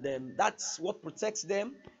 and that's what protects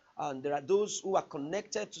them. And there are those who are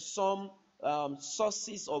connected to some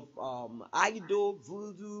sources of idol,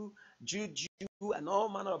 voodoo, juju, and all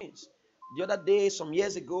manner of things. The other day, some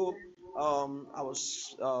years ago, I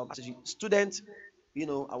was as a student.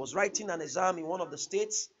 I was writing an exam in one of the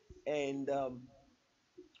states, and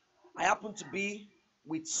I happened to be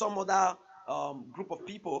with some other group of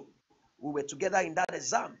people. We were together in that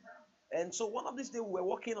exam. And so one of these days we were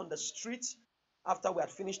walking on the street after we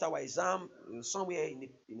had finished our exam, somewhere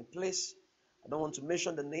in a place. I don't want to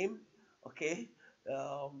mention the name, okay?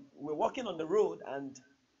 We were walking on the road, and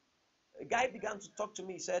A guy began to talk to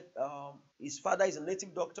me. He said his father is a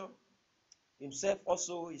native doctor. Himself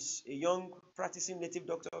also is a young practicing native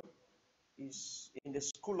doctor. He's in the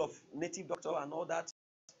school of native doctor and all that.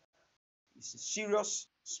 He's a serious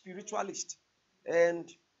spiritualist. And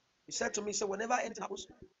he said to me, so whenever anything happens,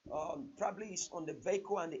 probably he's on the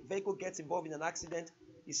vehicle and the vehicle gets involved in an accident,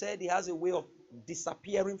 he said he has a way of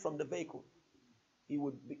disappearing from the vehicle. He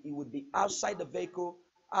would be outside the vehicle,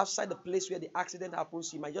 outside the place where the accident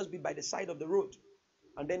happens. He might just be by the side of the road.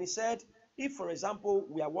 And then he said, if, for example,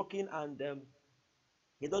 we are walking and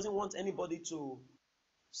he doesn't want anybody to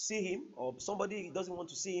see him, or somebody he doesn't want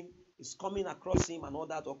to see him is coming across him and all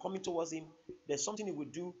that, or coming towards him, there's something he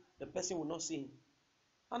would do, the person will not see him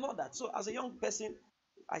and all that. So as a young person,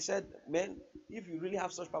 I said, man, if you really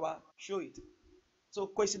have such power, show it. So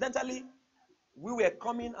coincidentally, we were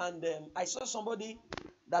coming and I saw somebody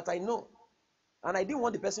that I know, and I didn't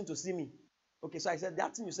want the person to see me. Okay, so I said,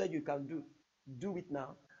 that thing you said you can do it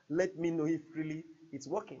now. Let me know if really it's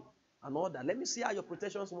working and all that. Let me see how your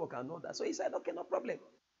protections work and all that. So he said, okay, no problem.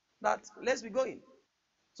 That let's be going.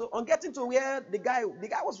 So on getting to where the guy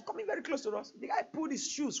was coming very close to us, the guy pulled his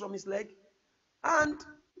shoes from his leg, and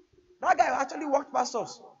that guy actually walked past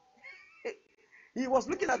us. He was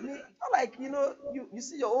looking at me, not like, you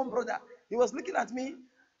see your own brother. He was looking at me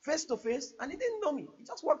face to face, and he didn't know me. He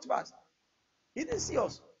just walked past. He didn't see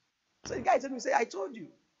us. So the guy told me, say, I told you.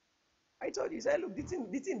 He said, look, this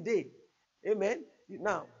thing day. Amen.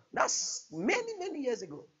 Now, that's many, many years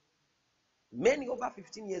ago. Many over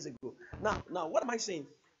 15 years ago. Now, what am I saying?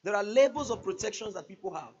 There are levels of protections that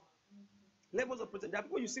people have. Levels of protection. There are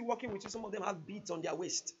people you see walking with you, some of them have beads on their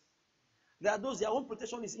waist. There are those, their own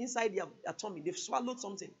protection is inside their tummy. They've swallowed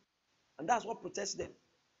something. And that's what protects them.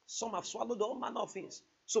 Some have swallowed all manner of things.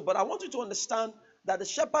 So, but I want you to understand that the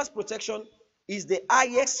shepherd's protection is the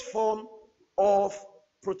highest form of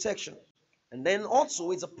protection. And then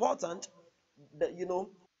also it's important that,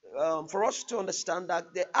 for us to understand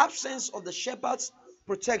that the absence of the shepherd's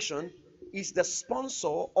protection is the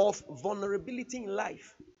sponsor of vulnerability in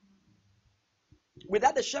life.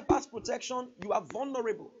 Without the shepherd's protection, you are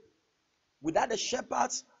vulnerable. Without the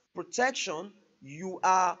shepherd's protection, you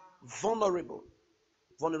are vulnerable.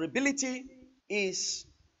 Vulnerability is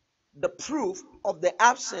the proof of the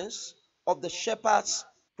absence of the shepherd's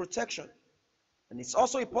protection. And it's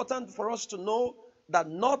also important for us to know that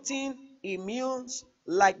nothing immunes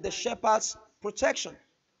like the shepherd's protection.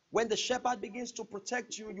 When the shepherd begins to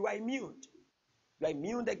protect you, you are immune. You are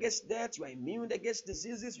immune against death. You are immune against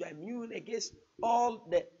diseases. You are immune against all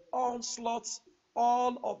the onslaughts,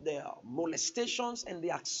 all of the molestations and the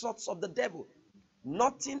assaults of the devil.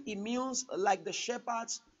 Nothing immunes like the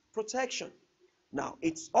shepherd's protection. Now,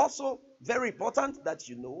 it's also very important that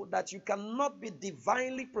you know that you cannot be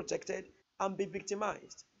divinely protected and be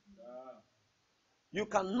victimized. You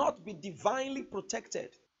cannot be divinely protected.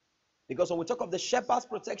 Because when we talk of the shepherd's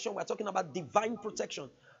protection, we're talking about divine protection.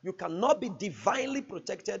 You cannot be divinely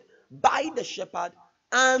protected by the shepherd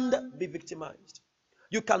and be victimized.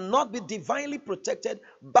 You cannot be divinely protected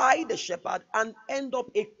by the shepherd and end up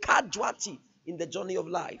a casualty in the journey of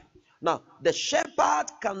life. Now, the shepherd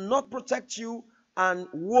cannot protect you and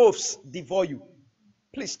wolves devour you.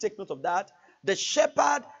 Please take note of that. The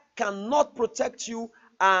shepherd cannot protect you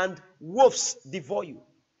and wolves devour you.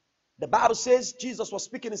 The Bible says, Jesus was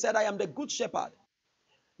speaking, he said, I am the good shepherd.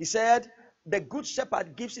 He said, the good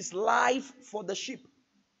shepherd gives his life for the sheep.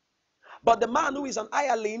 But the man who is an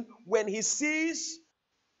hireling, when he sees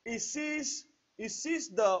the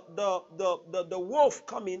wolf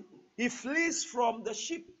coming, he flees from the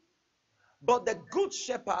sheep. But the good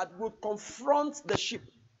shepherd will confront the sheep.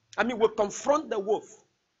 Will confront the wolf.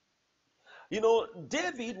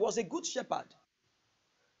 David was a good shepherd.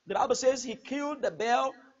 The Bible says he killed the bear,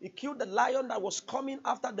 he killed the lion that was coming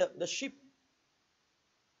after the sheep.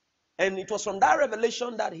 And it was from that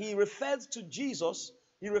revelation that he referred to Jesus,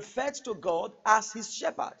 he referred to God as his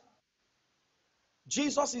shepherd.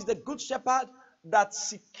 Jesus is the good shepherd that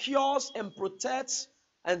secures and protects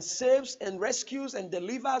and saves and rescues and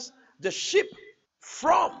delivers the sheep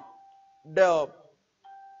from the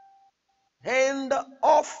hand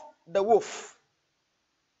of the wolf.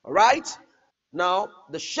 All right? Now,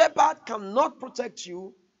 the shepherd cannot protect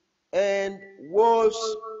you and wolves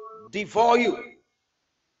devour you.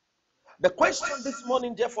 The question this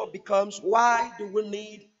morning, therefore, becomes, why do we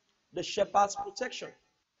need the shepherd's protection?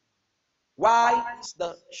 Why is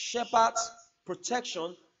the shepherd's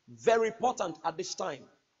protection very important at this time?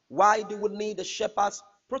 Why do we need the shepherd's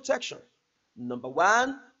protection? Number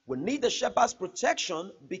one, we need the shepherd's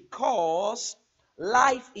protection because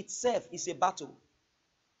life itself is a battle.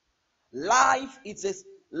 Life is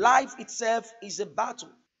Life itself is a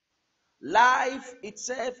battle. Life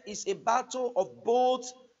itself is a battle of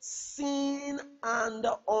both seen and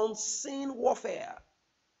unseen warfare.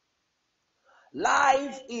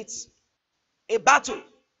 Life is a battle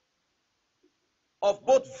of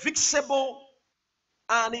both visible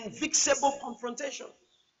and invisible confrontation.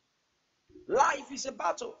 Life is a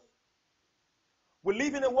battle. We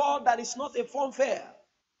live in a world that is not a funfair.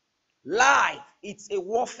 Life, it's a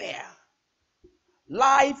warfare.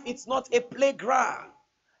 Life, it's not a playground.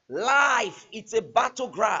 Life, it's a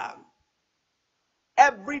battleground.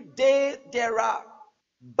 Every day there are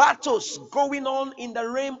battles going on in the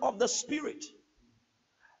realm of the spirit.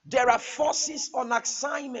 There are forces on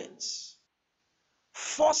assignments,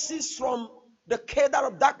 forces from the cadre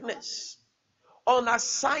of darkness on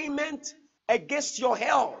assignment against your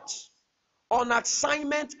health, on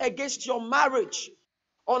assignment against your marriage,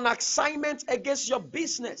 on assignment against your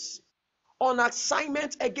business, on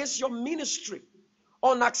assignment against your ministry,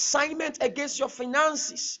 on assignment against your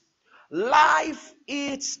finances. Life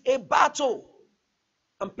is a battle.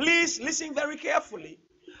 And please listen very carefully.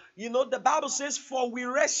 You know, the Bible says, for we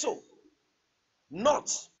wrestle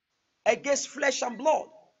not against flesh and blood.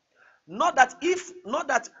 Not that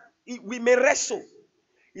we may wrestle.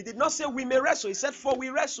 He did not say we may wrestle. He said, for we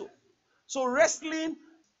wrestle. So wrestling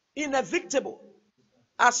inevitable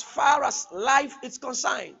as far as life is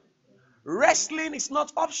concerned. Wrestling is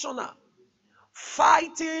not optional.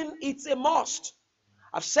 Fighting, it's a must.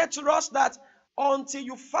 I've said to us that until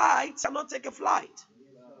you fight, you cannot take a flight.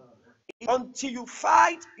 Until you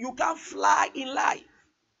fight, you can't fly in life.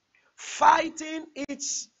 Fighting,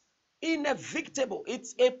 it's inevitable.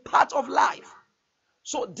 It's a part of life.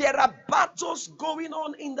 So there are battles going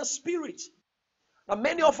on in the spirit. Now,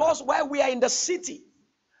 many of us, while we are in the city,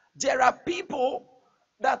 there are people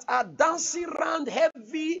that are dancing around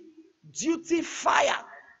heavy duty fire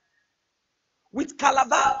with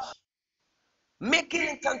calabash, making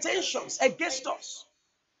incantations against us.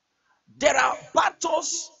 There are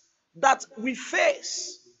battles that we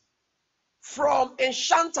face from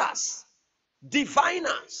enchanters,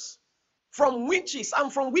 diviners, from witches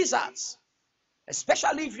and from wizards,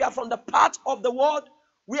 especially if you are from the part of the world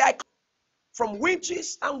where I come from,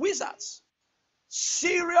 witches and wizards.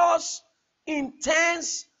 Serious,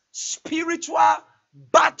 intense, spiritual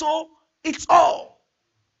battle, it's all.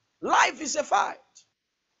 Life is a fight.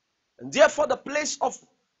 And therefore, the place of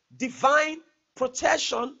divine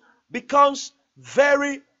protection becomes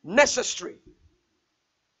very necessary.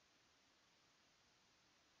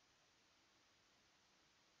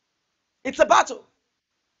 It's a battle.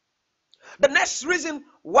 The next reason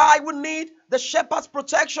why we need the shepherd's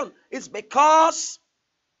protection is because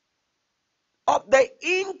of the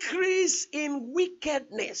increase in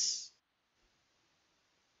wickedness.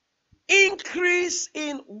 Increase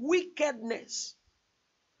in wickedness.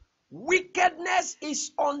 Wickedness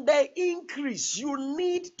is on the increase. You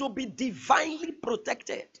need to be divinely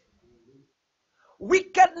protected.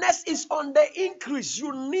 Wickedness is on the increase.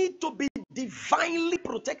 You need to be divinely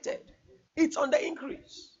protected. It's on the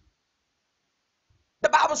increase. The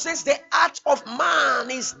Bible says the heart of man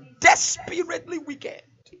is desperately wicked.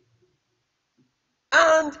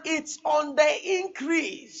 And it's on the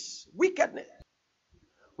increase. Wickedness.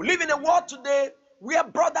 We live in a world today where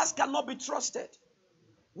brothers cannot be trusted,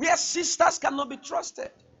 where sisters cannot be trusted.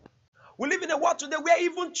 We live in a world today where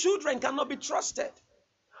even children cannot be trusted,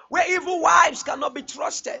 where even wives cannot be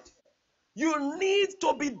trusted. You need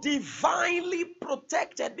to be divinely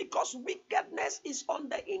protected because wickedness is on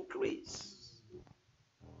the increase.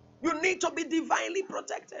 You need to be divinely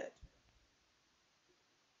protected.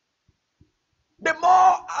 The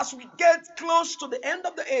more as we get close to the end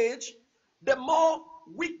of the age, the more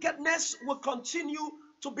wickedness will continue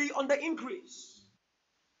to be on the increase.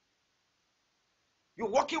 You're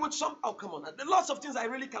working with some, oh come on, there are lots of things I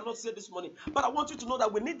really cannot say this morning, but I want you to know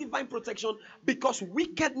that we need divine protection because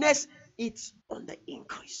wickedness, it's on the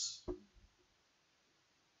increase.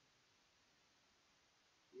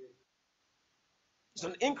 It's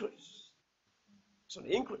on the increase. It's on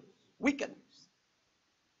the increase. Wickedness.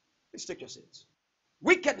 Please take your seats.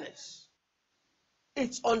 Wickedness,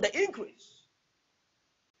 it's on the increase.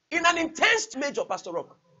 In an intense measure, Pastor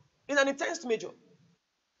Rock. In an intense measure.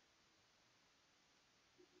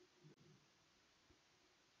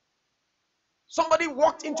 Somebody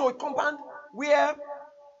walked into a compound where,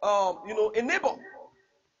 a neighbor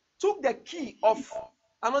took the key of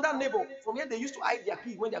another neighbor from where they used to hide their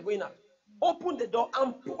key when they're going out, opened the door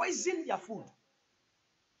and poisoned their food.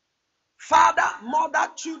 Father, mother,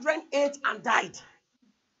 children ate and died.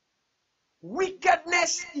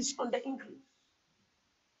 Wickedness is on the increase.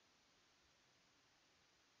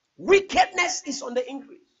 Wickedness is on the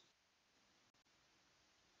increase.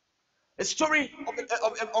 A story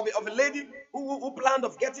of a lady who planned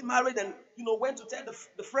of getting married and went to tell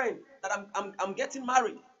the friend that I'm getting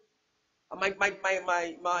married. My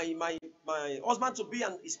husband to be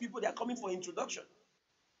and his people, they are coming for introduction.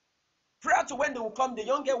 Prior to when they will come, the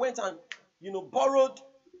young girl went and borrowed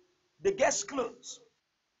the guest's clothes.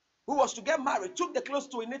 Who was to get married, took the clothes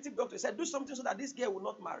to a native doctor. He said, do something so that this girl will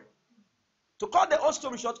not marry. To cut the whole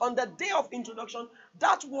story short, on the day of introduction,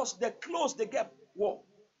 that was the clothes the girl wore.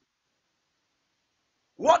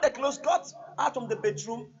 Wore the clothes, got out of the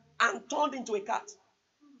bedroom, and turned into a cat.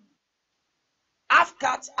 Half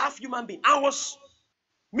cat, half human being. And was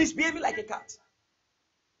misbehaving like a cat.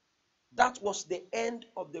 That was the end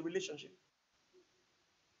of the relationship.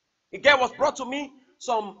 A girl was brought to me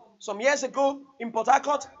some years ago in Port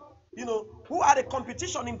Harcourt, who had a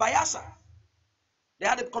competition in Bayelsa. They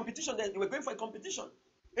had a competition, they were going for a competition.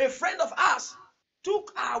 A friend of ours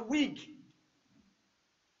took her wig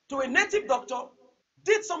to a native doctor,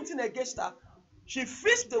 did something against her. She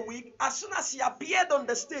fixed the wig. As soon as she appeared on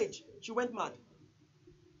the stage, she went mad.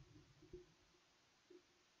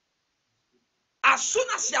 As soon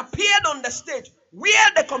as she appeared on the stage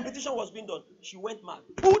where the competition was being done, she went mad.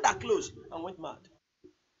 Pulled her clothes and went mad.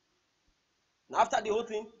 And after the whole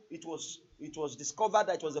thing, it was discovered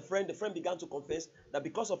that it was a friend. The friend began to confess that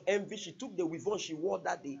because of envy, she took the weave she wore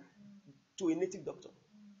that day to a native doctor.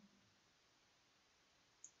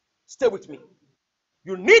 Stay with me.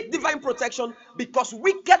 You need divine protection because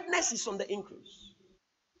wickedness is on the increase.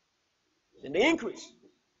 In the increase.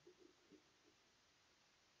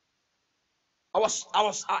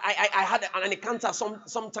 I had an encounter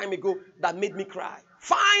some time ago that made me cry.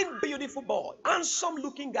 Fine, beautiful boy, handsome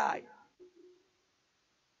looking guy.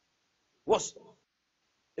 Was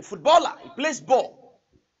a footballer. He plays ball.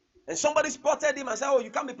 And somebody spotted him and said, oh,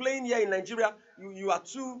 you can't be playing here in Nigeria. You are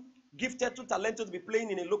too gifted, too talented to be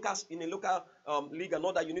playing in a local league and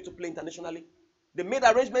all that. You need to play internationally. They made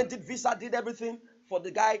arrangement, did visa, did everything for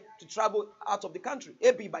the guy to travel out of the country.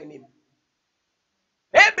 AB by name.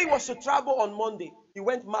 AB was to travel on Monday. He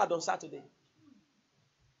went mad on Saturday.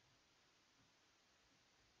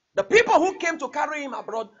 The people who came to carry him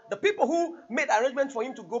abroad, the people who made arrangements for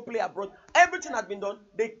him to go play abroad, everything had been done.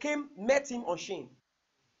 They came, met him on shame.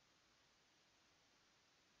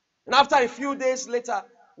 And after a few days later,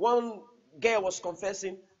 one girl was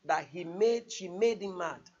confessing that she made him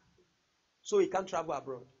mad. So he can't travel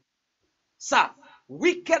abroad. Sir,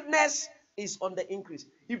 wickedness is on the increase.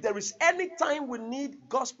 If there is any time we need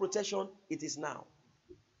God's protection, it is now.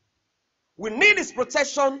 We need His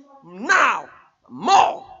protection now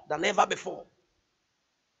more than ever before.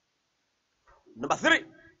 Number 3,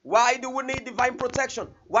 why do we need divine protection?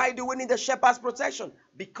 Why do we need the shepherd's protection?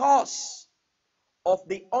 Because of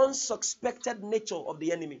the unsuspected nature of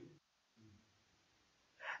the enemy.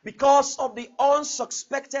 Because of the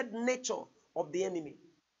unsuspected nature of the enemy.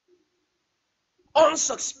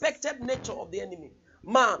 Unsuspected nature of the enemy.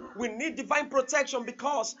 Man, we need divine protection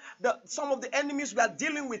because some of the enemies we are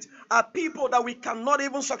dealing with are people that we cannot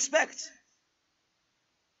even suspect.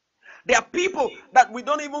 There are people that we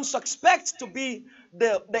don't even suspect to be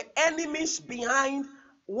the enemies behind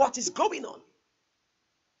what is going on.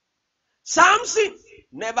 Samson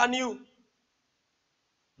never knew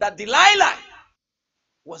that Delilah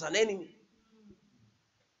was an enemy.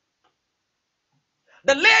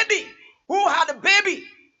 The lady who had a baby,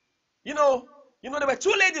 there were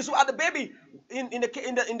 2 ladies who had a baby in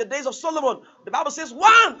the days of Solomon. The Bible says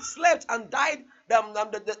one slept and died,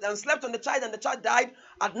 and slept on the child, and the child died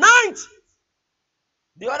at night.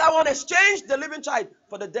 The other one exchanged the living child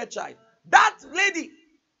for the dead child. That lady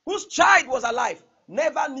whose child was alive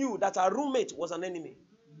never knew that her roommate was an enemy.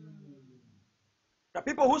 The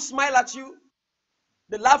people who smile at you,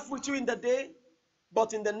 they laugh with you in the day,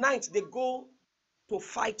 but in the night they go to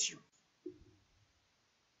fight you.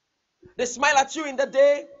 They smile at you in the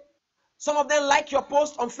day. Some of them like your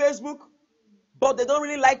post on Facebook, but they don't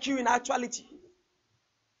really like you in actuality.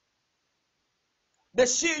 They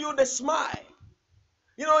see you, they smile.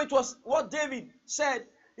 It was what David said.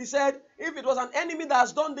 He said, if it was an enemy that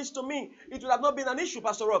has done this to me, it would have not been an issue,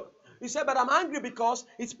 Pastor Rock. He said, but I'm angry because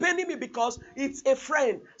it's paining me because it's a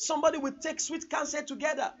friend. Somebody will take sweet counsel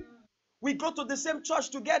together. We go to the same church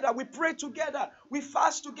together. We pray together. We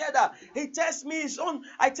fast together. He tells me his own.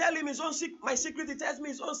 I tell him his own my secret. He tells me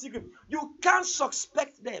his own secret. You can't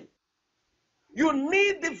suspect them. You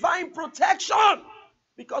need divine protection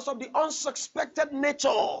because of the unsuspected nature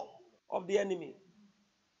of the enemy.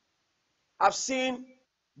 I've seen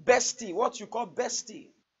bestie, what you call bestie,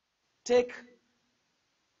 take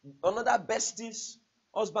another bestie's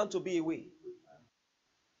husband to be away.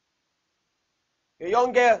 A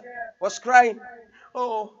young girl was crying,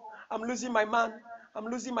 "Oh, I'm losing my man. I'm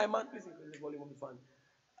losing my man." Please increase the volume of the fan.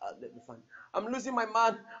 Let me fan. "I'm losing my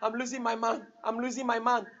man. I'm losing my man. I'm losing my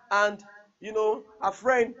man." And a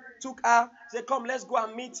friend took her, said, "Come, let's go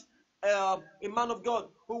and meet a man of God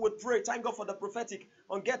who would pray." Thank God for the prophetic.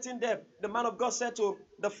 On getting there, the man of God said to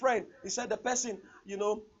the friend, he said, "The person,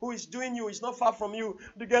 who is doing you is not far from you."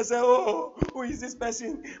 The girl said, "Oh, who is this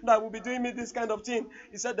person that will be doing me this kind of thing?"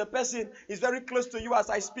 He said, "The person is very close to you as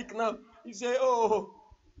I speak now." He said, "Oh,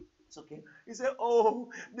 it's okay." He said,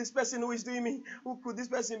 "Oh, this person who is doing me, who could this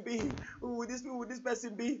person be? Who would this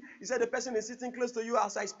person be?" He said, "The person is sitting close to you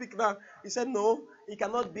as I speak now." He said, "No, it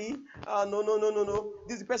cannot be. No, no, no, no, no.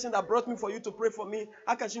 This is the person that brought me for you to pray for me.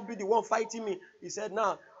 How can she be the one fighting me?" He said,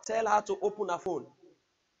 "Now, tell her to open her phone.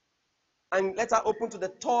 And let her open to the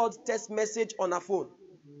third text message on her phone."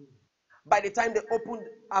 By the time they opened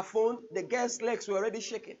her phone, the girl's legs were already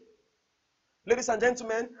shaking. Ladies and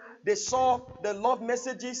gentlemen, they saw the love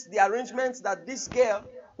messages, the arrangements that this girl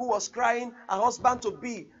who was crying, her husband to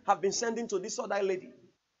be, have been sending to this other lady.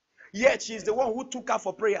 Yet she's the one who took her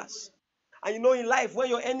for prayers. And in life, when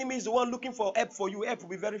your enemy is the one looking for help for you, help will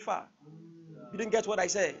be very far. You didn't get what I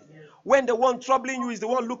said? When the one troubling you is the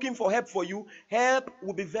one looking for help for you, help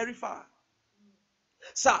will be very far.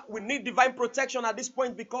 Sir, we need divine protection at this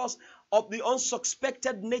point because of the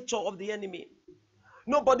unsuspected nature of the enemy.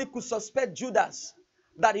 Nobody could suspect Judas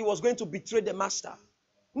that he was going to betray the master.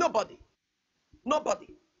 Nobody.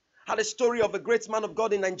 Had a story of a great man of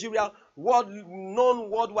God in Nigeria, known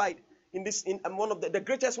worldwide in one of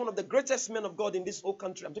the greatest men of God in this whole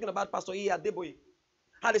country. I'm talking about Pastor E. Adeboye.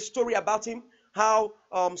 Had a story about him, how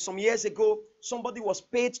some years ago somebody was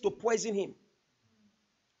paid to poison him.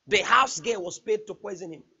 The house girl was paid to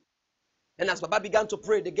poison him. And as Baba began to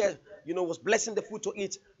pray, the girl, was blessing the food to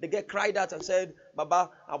eat. The girl cried out and said, "Baba,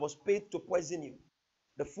 I was paid to poison you.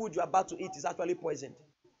 The food you're about to eat is actually poisoned."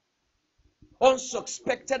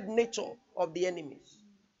 Unsuspected nature of the enemies.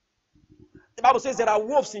 The Bible says there are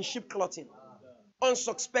wolves in sheep clothing.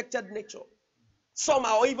 Unsuspected nature. Some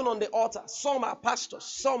are even on the altar. Some are pastors.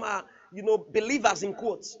 Some are, believers in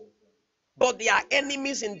quotes. But they are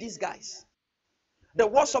enemies in disguise. The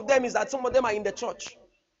worst of them is that some of them are in the church.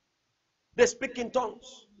 They speak in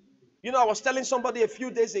tongues. I was telling somebody a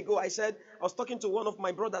few days ago, I was talking to one of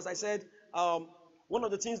my brothers, I said, one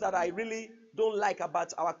of the things that I really don't like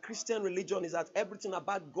about our Christian religion is that everything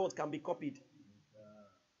about God can be copied.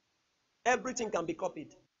 Everything can be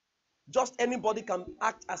copied. Just anybody can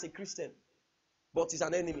act as a Christian, but is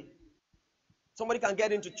an enemy. Somebody can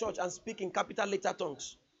get into church and speak in capital letter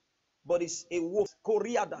tongues, but it's a wolf.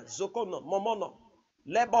 Koriada, Zokono, Momono,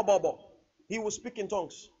 Lebobobo. He will speak in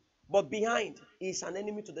tongues, but behind, he is an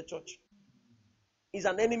enemy to the church. Is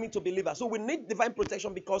an enemy to believers. So we need divine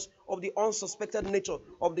protection because of the unsuspected nature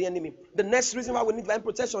of the enemy. The next reason why we need divine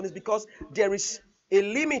protection is because there is a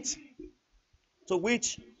limit to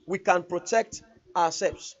which we can protect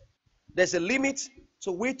ourselves. There's a limit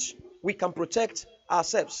to which we can protect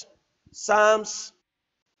ourselves. Psalms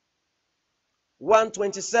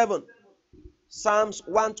 127. Psalms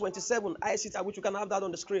 127. I see it, which you can have that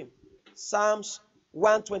on the screen. Psalms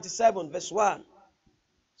 127, verse 1.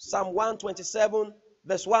 Psalm 127,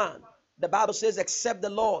 verse 1. The Bible says, "Except the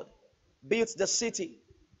Lord builds the city,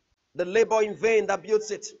 the labor in vain that builds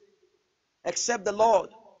it. Except the Lord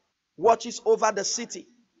watches over the city,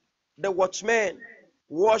 the watchman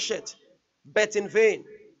watcheth, but in vain."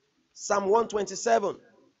 Psalm 127.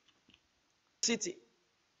 City,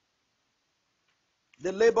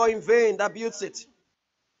 the labor in vain that builds it.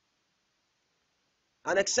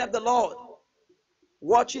 And except the Lord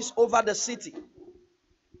watches over the city,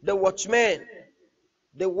 the watchman,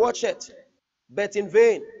 they watch it, but in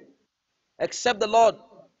vain. Except the Lord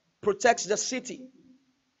protects the city,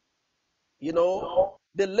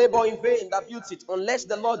 the labor in vain that builds it. Unless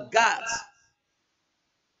the Lord guards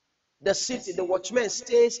the city, the watchman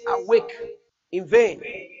stays awake in vain.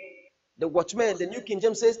 The watchman, the New King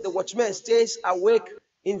James says, the watchman stays awake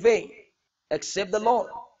in vain. Except the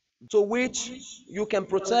Lord, to which you can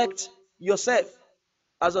protect yourself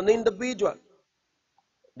as an individual.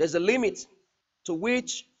 There's a limit to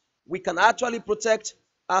which we can actually protect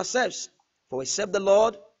ourselves. For except the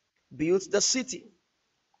Lord builds the city,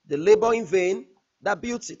 the labor in vain that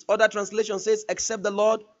builds it. Other translation says, except the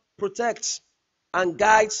Lord protects and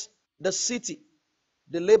guides the city,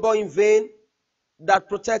 the labor in vain that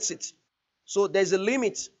protects it. So there's a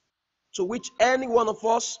limit to which any one of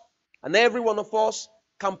us and every one of us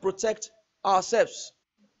can protect ourselves.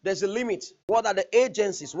 There's a limit. What are the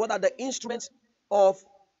agencies? What are the instruments of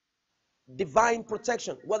divine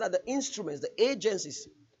protection. What are the instruments, the agencies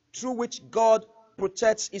through which God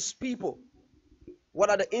protects his people? What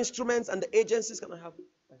are the instruments and the agencies? Can I have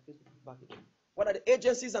my Facebook back again? What are the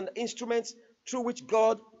agencies and the instruments through which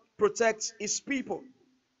God protects his people?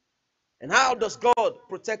 And how does God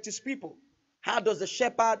protect his people? How does the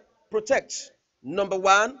shepherd protect? Number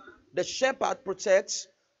one, the shepherd protects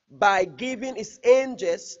by giving his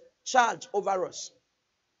angels charge over us.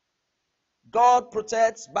 God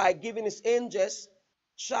protects by giving his angels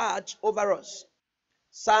charge over us.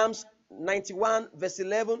 Psalms 91 verse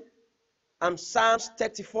 11 and Psalms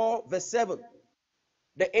 34 verse 7.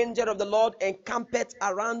 The angel of the Lord encampeth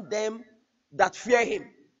around them that fear him.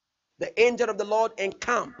 The angel of the Lord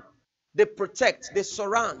encamp. They protect, they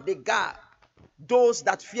surround, they guard those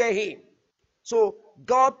that fear him. So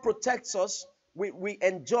God protects us. We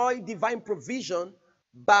enjoy divine provision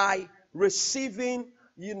by receiving,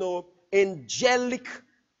 angelic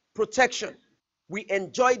protection. We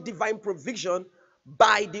enjoy divine provision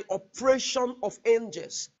by the operation of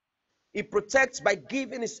angels. He protects by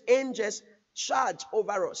giving his angels charge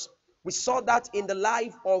over us. We saw that in the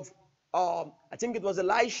life of, I think it was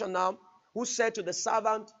Elisha now, who said to the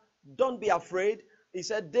servant, don't be afraid. He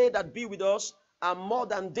said, they that be with us are more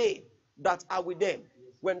than they that are with them.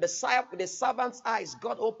 When the servant's eyes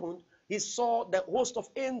got opened, he saw the host of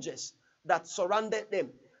angels that surrounded them.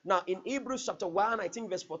 Now, in Hebrews chapter 1, I think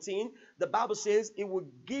verse 14, the Bible says he will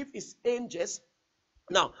give his angels.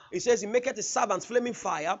 Now, it says he maketh his servants flaming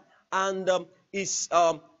fire and his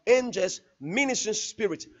angels ministering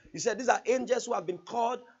spirit. He said these are angels who have been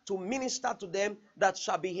called to minister to them that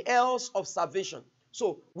shall be heirs of salvation.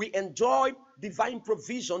 So we enjoy divine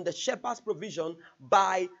provision, the shepherd's provision,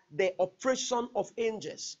 by the operation of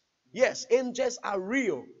angels. Yes, angels are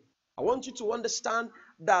real. I want you to understand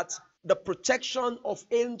that the protection of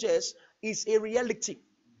angels is a reality.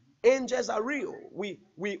 Angels are real. We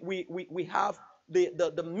have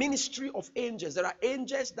the ministry of angels. There are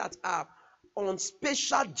angels that are on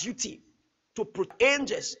special duty to protect,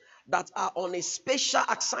 angels that are on a special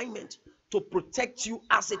assignment to protect you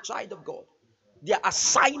as a child of God. Their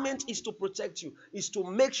assignment is to protect you, is to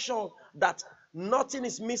make sure that nothing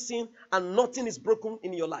is missing and nothing is broken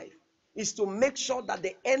in your life. Is to make sure that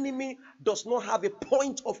the enemy does not have a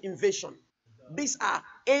point of invasion. These are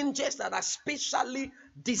angels that are specially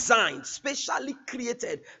designed, specially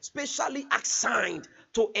created, specially assigned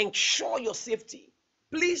to ensure your safety.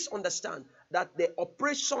 Please understand that the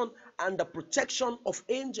operation and the protection of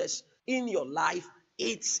angels in your life,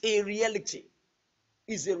 it's a reality.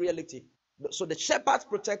 It's a reality. So the shepherd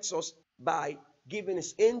protects us by giving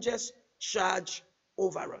his angels charge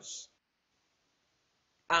over us.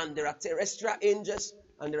 And there are terrestrial angels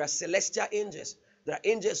and there are celestial angels. There are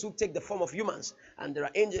angels who take the form of humans, and there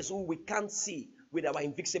are angels who we can't see with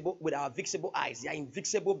our visible eyes. They are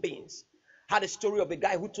invisible beings. Had a story of a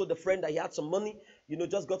guy who told a friend that he had some money,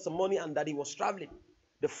 just got some money, and that he was traveling.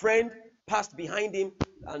 The friend passed behind him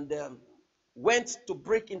and went to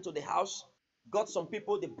break into the house. Got some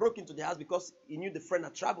people, they broke into the house because he knew the friend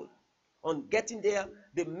had traveled. On getting there,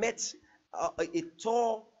 they met a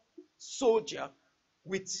tall soldier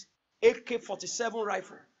with AK-47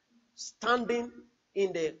 rifle standing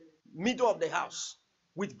in the middle of the house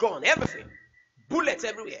with gun, everything, bullets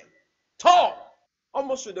everywhere, tall,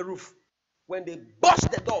 almost to the roof. When they burst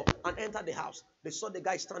the door and entered the house, they saw the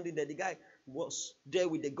guy standing there. The guy was there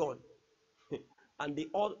with the gun. And they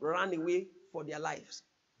all ran away for their lives.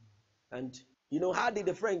 And how did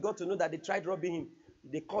the friend got to know that they tried robbing him?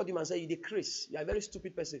 They called him and said, "You Chris, you are a very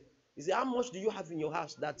stupid person." He said, "How much do you have in your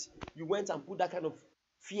house that you went and put that kind of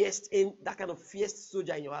fierce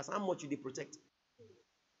soldier in your house? How much do they protect?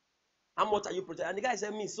 How much are you protecting?" And the guy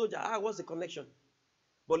said, "Me, soldier, what's the connection?"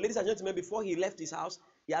 But ladies and gentlemen, before he left his house,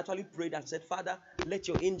 he actually prayed and said, "Father, let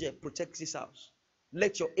your angel protect this house.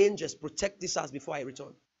 Let your angels protect this house before I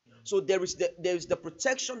return." So there is the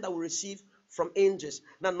protection that we receive from angels.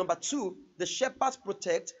 Now, number two, the shepherd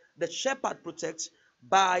protects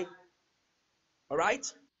by, all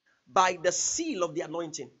right, by the seal of the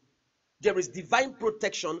anointing. There is divine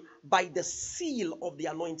protection by the seal of the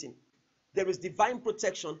anointing. There is divine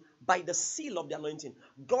protection by the seal of the anointing.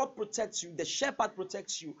 God protects you, the shepherd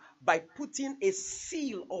protects you by putting a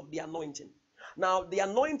seal of the anointing. Now, the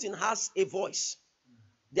anointing has a voice.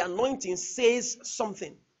 The anointing says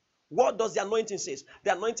something. What does the anointing say?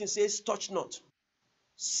 The anointing says, touch not.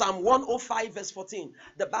 Psalm 105 verse 14.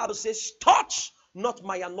 The Bible says, touch not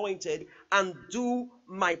my anointed and do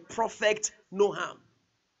my prophet no harm.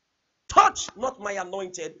 touch not my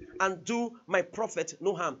anointed and do my prophet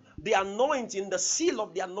no harm. The anointing, the seal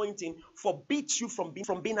of the anointing forbids you from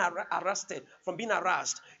being arrested, from being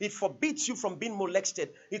harassed. It forbids you from being molested.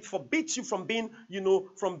 It forbids you from being,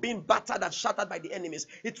 from being battered and shattered by the enemies.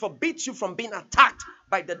 It forbids you from being attacked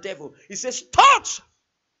by the devil. He says, touch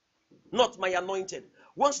not my anointed.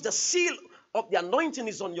 Once the seal of the anointing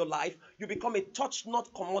is on your life, you become a touch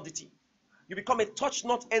not commodity. You become a touch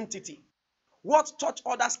not entity. What touch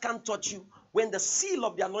others can't touch you when the seal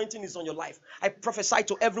of the anointing is on your life. I prophesy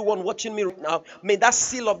to everyone watching me right now. May that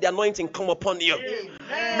seal of the anointing come upon you.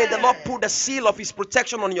 Amen. May the Lord put the seal of his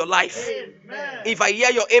protection on your life. Amen. If I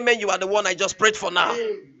hear your amen, you are the one I just prayed for now.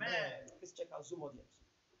 Amen. Let's check our Zoom audience.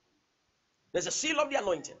 There's a seal of the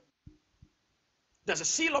anointing. There's a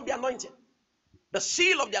seal of the anointing. The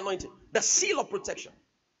seal of the anointing. The seal of protection.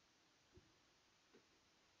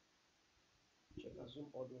 Check our Zoom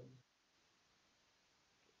audience.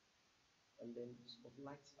 And then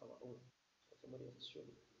spotlight our own. Somebody else is showing.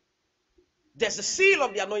 There's a seal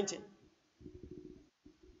of the anointing.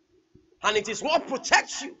 And it is what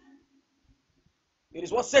protects you. It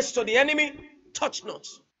is what says to the enemy, touch not.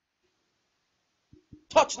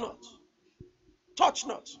 Touch not. Touch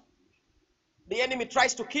not. The enemy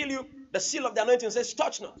tries to kill you. The seal of the anointing says,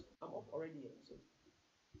 touch not. I'm up already here. So.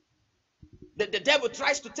 The devil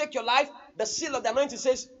tries to take your life. The seal of the anointing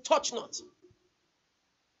says, touch not.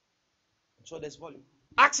 So there's volume.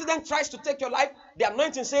 Accident tries to take your life. The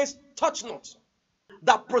anointing says, touch not.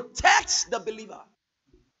 That protects the believer.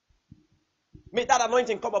 May that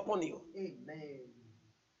anointing come upon you. Amen.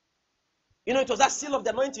 It was that seal of the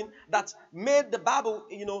anointing that made the Bible,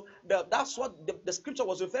 that's what the scripture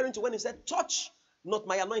was referring to when he said, touch not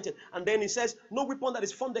my anointed. And then he says, no weapon that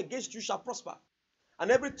is formed against you shall prosper.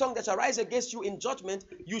 And every tongue that shall rise against you in judgment,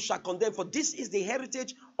 you shall condemn. For this is the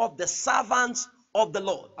heritage of the servants of the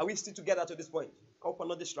Lord. Are we still together to this point? I hope I'm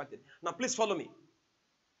not distracted. Now please follow me.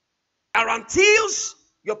 Guarantees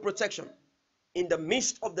your protection in the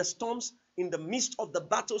midst of the storms, in the midst of the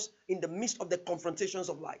battles, in the midst of the confrontations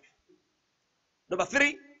of life. Number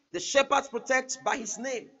 3, the shepherd protects by his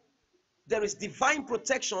name. There is divine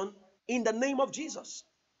protection in the name of Jesus.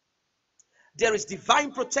 There is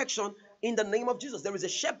divine protection in the name of Jesus. There is a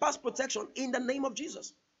shepherd's protection in the name of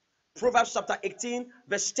Jesus. Proverbs chapter 18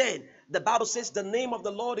 verse 10. The Bible says the name of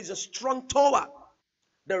the Lord is a strong tower.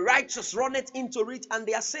 The righteous run it into it and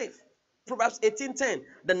they are safe. Proverbs 18:10.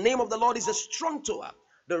 The name of the Lord is a strong tower.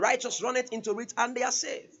 The righteous run it into it and they are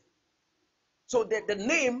safe. So the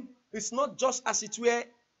name is not just as it were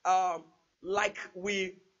like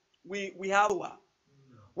we have.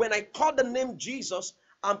 When I call the name Jesus,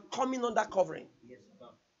 I'm coming under covering.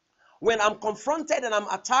 When I'm confronted and I'm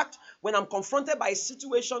attacked, when I'm confronted by a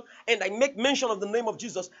situation and I make mention of the name of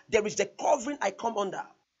Jesus, there is the covering I come under.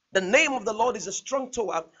 The name of the Lord is a strong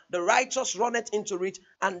tower. The righteous run it into it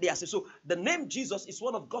and they are safe. So the name Jesus is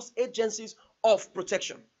one of God's agencies of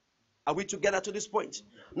protection. Are we together to this point?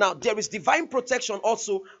 Now, there is divine protection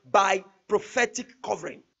also by prophetic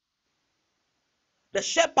covering. The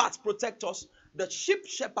shepherds protect us. The sheep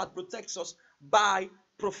shepherd protects us by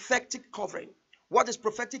prophetic covering. What is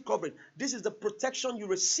prophetic covering? This is the protection you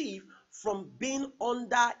receive from being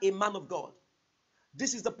under a man of God.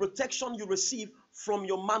 This is the protection you receive from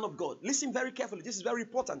your man of God. Listen very carefully. This is very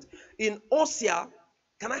important. In Hosea,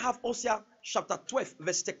 can I have Hosea chapter 12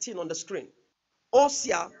 verse 13 on the screen?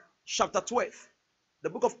 Hosea chapter 12. The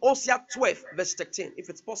book of Hosea 12 verse 13. If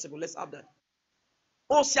it's possible, let's have that.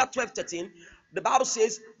 Hosea 12:13. The Bible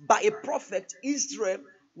says, by a prophet, Israel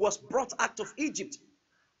was brought out of Egypt,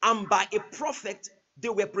 and by a prophet, they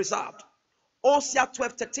were preserved. Hosea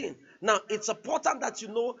 12:13. Now, it's important that you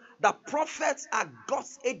know that prophets are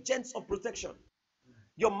God's agents of protection.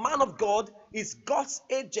 Your man of God is God's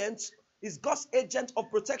agent of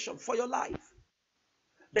protection for your life.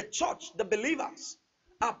 The church, the believers,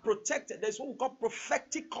 are protected. There's what we call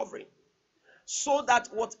prophetic covering. So that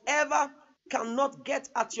whatever cannot get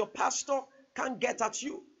at your pastor can get at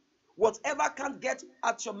you. Whatever can't get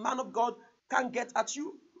at your man of God can get at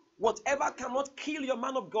you. Whatever cannot kill your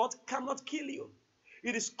man of God cannot kill you.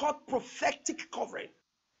 It is called prophetic covering.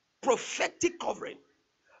 Prophetic covering.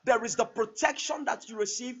 There is the protection that you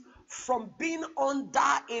receive from being under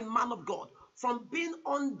a man of God, from being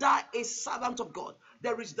under a servant of God.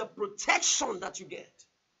 There is the protection that you get.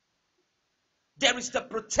 There is the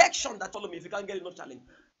protection that, follow me if you can't get it, no challenge.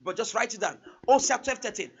 But just write it down. Hosea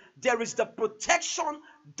 12:13. There is the protection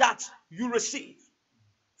that you receive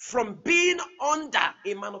from being under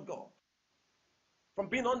a man of God. From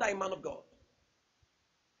being under a man of God.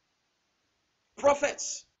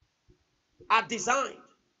 Prophets are designed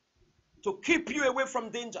to keep you away from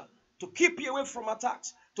danger, to keep you away from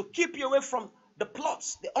attacks, to keep you away from the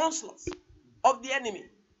plots, the onslaughts of the enemy.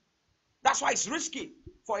 That's why it's risky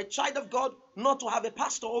for a child of God not to have a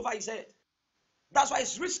pastor over his head. That's why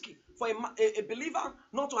it's risky for a believer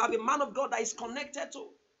not to have a man of God that is connected to.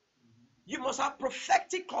 You must have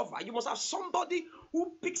prophetic cover. You must have somebody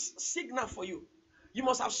who picks signal for you. You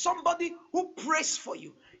must have somebody who prays for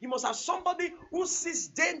you. You must have somebody who sees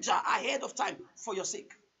danger ahead of time for your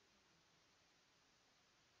sake.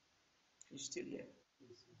 You're still here.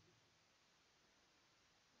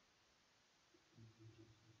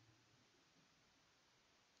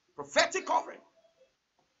 Prophetic covering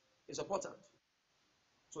is important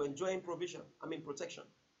to enjoying protection.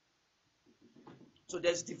 So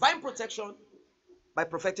there's divine protection by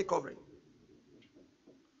prophetic covering.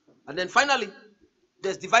 And then finally,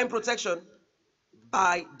 there's divine protection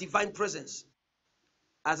by divine presence.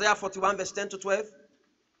 Isaiah 41 verse 10 to 12,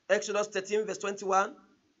 Exodus 13 verse 21,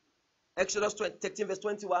 Exodus 13 verse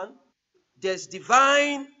 21. There's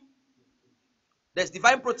divine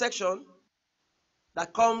protection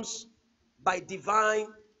that comes by divine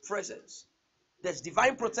presence. There's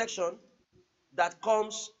divine protection that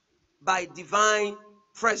comes by divine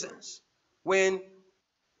presence. When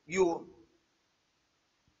you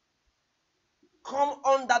come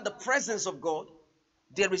under the presence of God,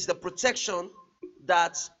 there is the protection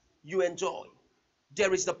that you enjoy.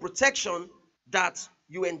 There is the protection that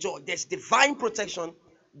you enjoy. There's divine protection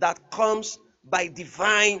that comes by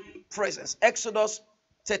divine presence. Exodus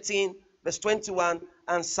 13 verse 21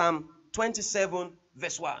 and Psalm 27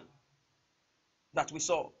 verse 1 that we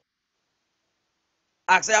saw.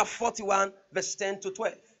 Isaiah 41 verse 10 to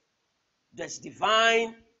 12. There's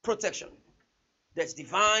divine protection. There's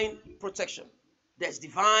divine protection. There's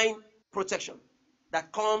divine protection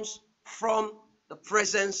that comes from the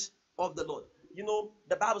presence of the Lord. You know,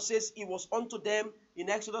 the Bible says it was unto them, in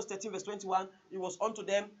Exodus 13 verse 21, it was unto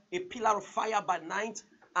them a pillar of fire by night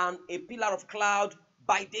and a pillar of cloud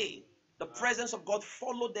by day. The presence of God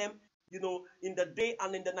followed them, in the day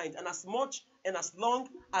and in the night. And as much and as long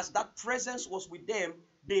as that presence was with them,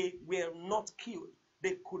 they were not killed.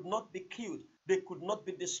 They could not be killed. They could not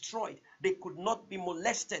be destroyed. They could not be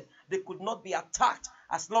molested. They could not be attacked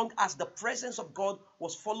as long as the presence of God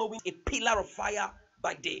was following a pillar of fire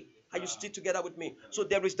by day. Are you still together with me? So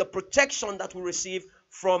there is the protection that we receive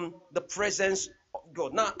from the presence of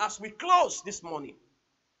God. Now, as we close this morning,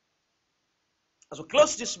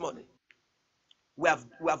 we have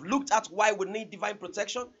looked at why we need divine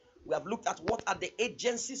protection. We have looked at what are the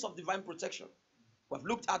agencies of divine protection. We have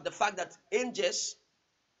looked at the fact that angels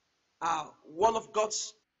are one of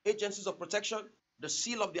God's agencies of protection, the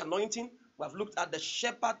seal of the anointing. We have looked at the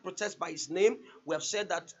shepherd protects by his name. We have said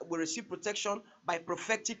that we receive protection by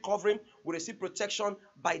prophetic covering. We receive protection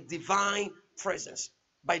by divine presence.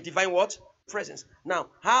 By divine what? Presence. Now,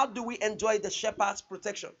 how do we enjoy the shepherd's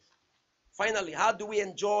protection? Finally, how do we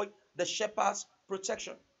enjoy the shepherd's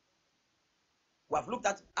protection? We have looked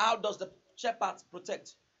at how does the shepherd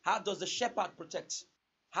protect? How does the shepherd protect?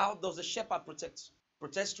 How does the shepherd protect?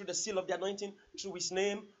 Protects through the seal of the anointing, through his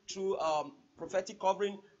name, through prophetic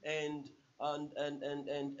covering, and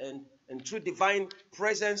through divine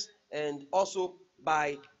presence, and also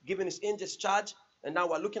by giving his angels charge. And now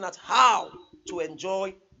we're looking at how to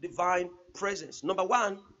enjoy divine presence. Number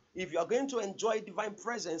one, if you are going to enjoy divine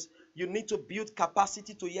presence, you need to build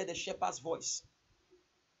capacity to hear the shepherd's voice.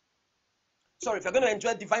 Sorry, if you're going to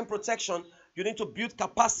enjoy divine protection, you need to build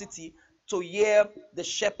capacity to hear the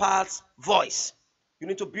shepherd's voice. You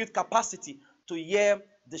need to build capacity to hear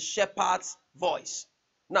the shepherd's voice.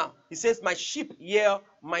 Now, he says, my sheep hear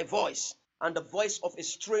my voice, and the voice of a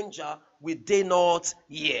stranger will they not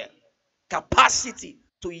hear. Capacity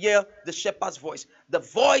to hear the shepherd's voice. The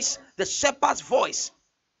shepherd's voice,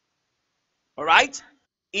 all right,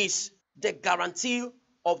 is the guarantee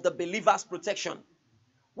of the believer's protection.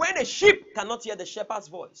 When a sheep cannot hear the shepherd's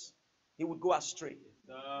voice, he would go astray.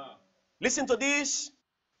 Listen to this.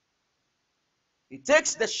 It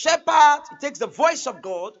takes the shepherd, it takes the voice of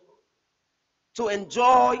God to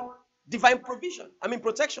enjoy divine protection.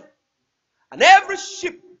 And every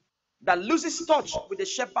sheep that loses touch with the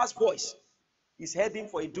shepherd's voice is heading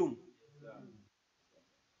for a doom.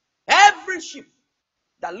 Every sheep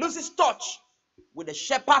that loses touch with the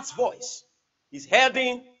shepherd's voice is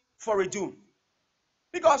heading for a doom.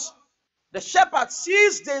 Because the shepherd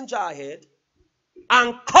sees danger ahead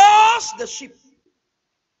and calls the sheep,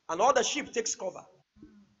 and all the sheep takes cover.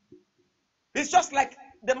 It's just like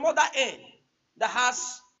the mother hen that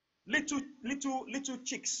has little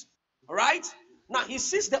chicks. All right? Now he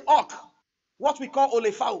sees the hawk, what we call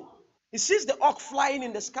olefowl. He sees the hawk flying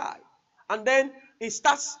in the sky, and then it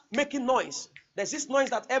starts making noise. There's this noise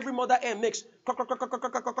that every mother hen makes.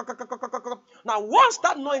 Now, once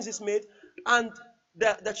that noise is made, and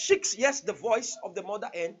the chicks hears the voice of the mother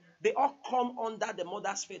hen, they all come under the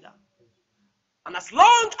mother's feather. And as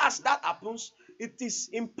long as that happens, it is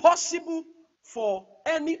impossible for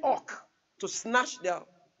any hawk to snatch their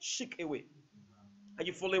chick away. Are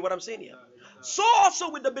you following what I'm saying here? So also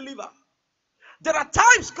with the believer. There are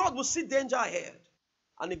times God will see danger ahead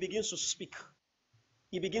and he begins to speak.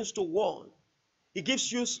 He begins to warn. He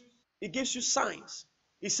gives you signs.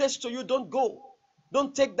 He says to you, don't go.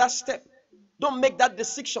 Don't take that step. Don't make that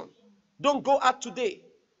decision. Don't go out today.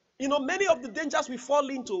 You know, many of the dangers we fall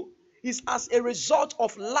into is as a result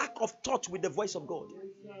of lack of touch with the voice of God.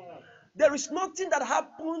 There is nothing that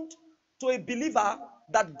happened to a believer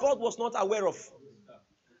that God was not aware of.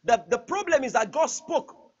 The problem is that God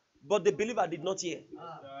spoke, but the believer did not hear.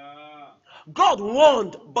 God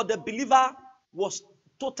warned, but the believer was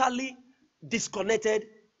totally disconnected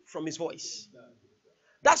from his voice.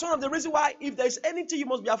 That's one of the reasons why, if there is anything you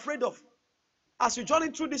must be afraid of as you journey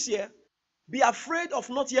through this year, be afraid of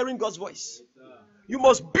not hearing God's voice. You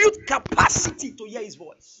must build capacity to hear his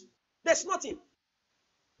voice. There's nothing.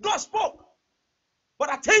 God spoke,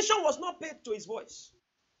 but attention was not paid to his voice.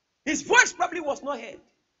 His voice probably was not heard.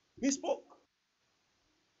 He spoke.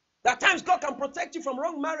 There are times God can protect you from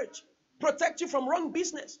wrong marriage, protect you from wrong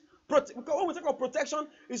business. Because when we talk of protection,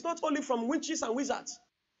 it's not only from witches and wizards.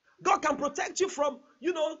 God can protect you from,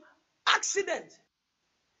 accident.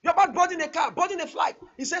 You're about boarding a car, boarding a flight.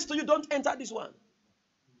 He says to you, don't enter this one.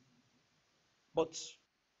 But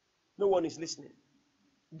no one is listening.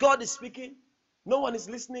 God is speaking, no one is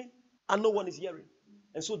listening, and no one is hearing.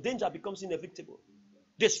 And so danger becomes inevitable.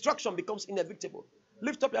 Destruction becomes inevitable.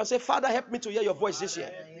 Lift up and say, Father, help me to hear your voice this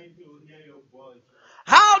year.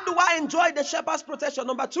 How do I enjoy the shepherd's protection?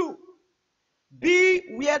 Number 2, be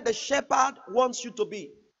where the shepherd wants you to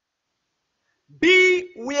be.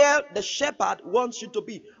 Be where the shepherd wants you to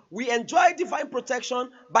be. We enjoy divine protection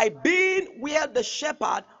by being where the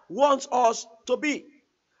shepherd wants us to be.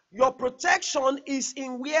 Your protection is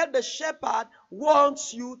in where the shepherd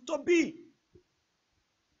wants you to be.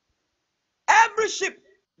 Every sheep,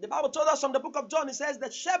 the Bible told us from the book of John, it says the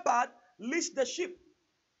shepherd leads the sheep.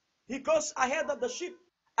 He goes ahead of the sheep,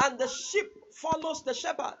 and the sheep follows the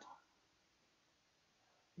shepherd.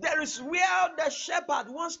 There is where the shepherd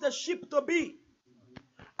wants the sheep to be.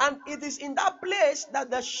 And it is in that place that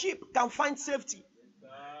the sheep can find safety.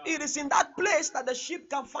 It is in that place that the sheep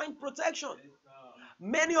can find protection.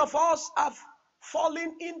 Many of us have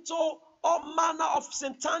fallen into all manner of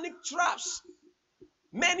satanic traps.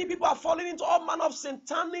 Many people are falling into all manner of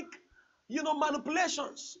satanic,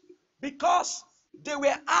 manipulations because they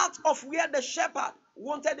were out of where the shepherd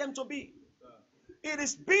wanted them to be. It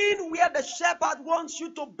is being where the shepherd wants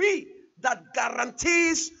you to be that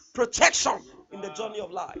guarantees protection in the journey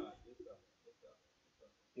of life.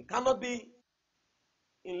 You cannot be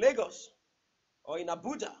in Lagos or in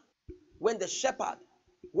Abuja when the shepherd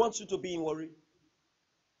wants you to be in Warri.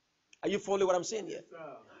 Are you following what I'm saying here?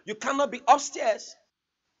 You cannot be upstairs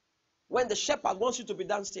when the shepherd wants you to be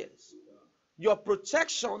downstairs. Your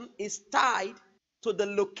protection is tied to the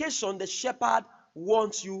location the shepherd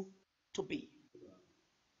wants you to be.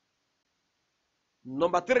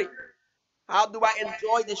 Number 3, how do I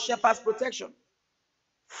enjoy the shepherd's protection?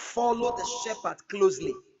 Follow the shepherd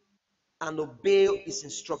closely and obey his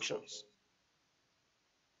instructions.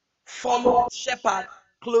 Follow the shepherd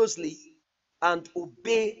closely and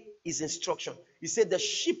obey his instruction. He said the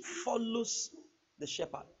sheep follows the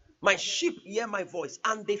shepherd. My sheep hear my voice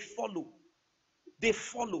and they follow. They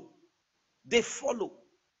follow. They follow.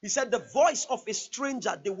 He said the voice of a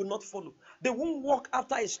stranger they will not follow. They won't walk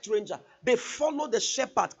after a stranger. They follow the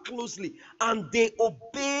shepherd closely and they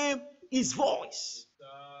obey his voice.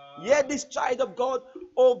 Hear this, child of God.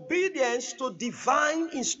 Obedience to divine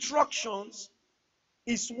instructions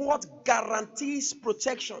is what guarantees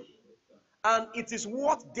protection, and it is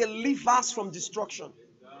what delivers from destruction.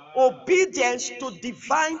 Obedience to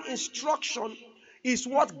divine instruction is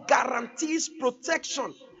what guarantees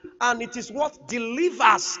protection, and it is what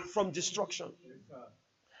delivers from destruction.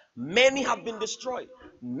 Many have been destroyed,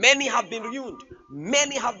 many have been ruined,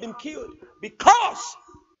 many have been killed because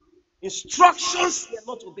instructions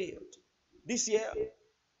were not obeyed. This year,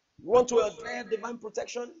 you want to enjoy divine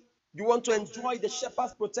protection? You want to enjoy the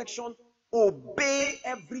shepherd's protection? Obey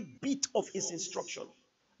every bit of his instruction.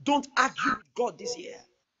 Don't argue with God this year.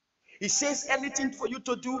 He says anything for you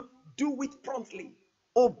to do, do it promptly.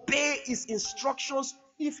 Obey his instructions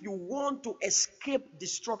if you want to escape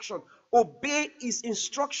destruction. Obey his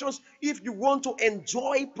instructions if you want to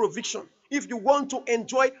enjoy provision. if you want to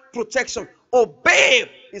enjoy protection, obey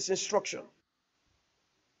his instruction.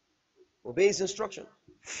 Obey his instruction.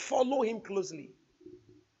 Follow him closely.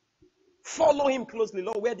 Follow him closely.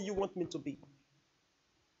 Lord, where do you want me to be?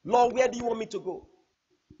 Lord, where do you want me to go?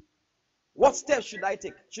 What steps should I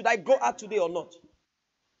take? Should I go out today or not?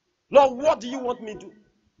 Lord, what do you want me to do?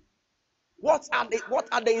 What are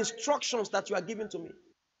the instructions that you are giving to me?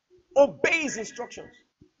 Obey his instructions.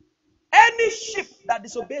 Any sheep that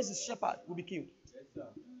disobeys his shepherd will be killed.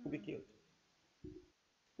 Will be killed.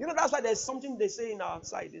 You know, that's why there's something they say in our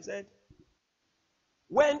side. They said,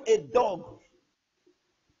 when a dog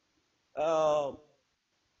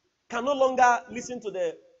can no longer listen to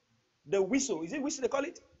the whistle, is it whistle they call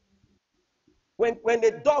it? When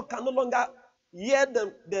the dog can no longer hear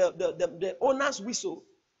the owner's whistle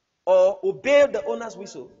or obey the owner's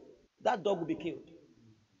whistle, that dog will be killed.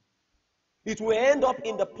 It will end up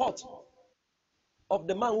in the pot of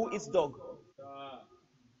the man who eats dog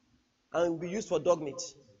and be used for dog meat.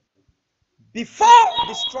 Before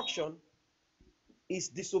destruction is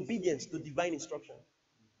disobedience to divine instruction.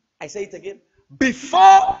 I say it again.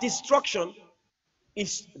 Before destruction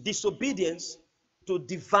is disobedience to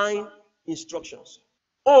divine instructions.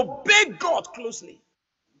 Obey God closely.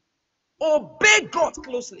 Obey God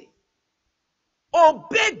closely.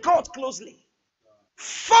 Obey God closely.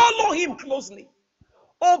 Follow him closely.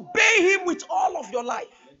 Obey him with all of your life.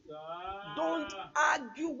 Don't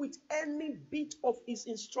argue with any bit of his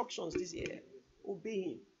instructions this year. Obey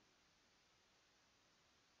him.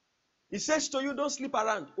 He says to you, don't sleep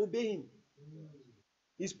around. Obey him.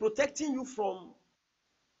 He's protecting you from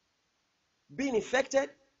being infected.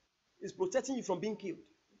 He's protecting you from being killed.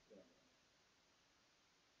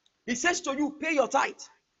 He says to you, pay your tithe.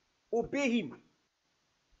 Obey him.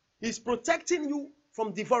 He's protecting you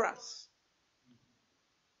from devourers.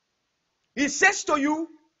 He says to you,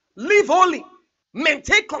 live holy.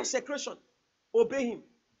 Maintain consecration. Obey him.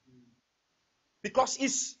 Because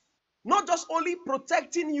he's not just only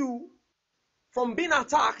protecting you from being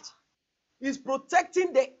attacked, he's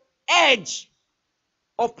protecting the edge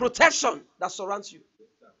of protection that surrounds you.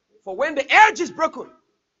 For when the edge is broken,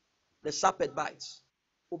 the serpent bites.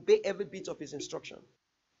 Obey every bit of his instruction.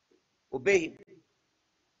 Obey him.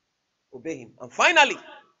 Obey him. And finally,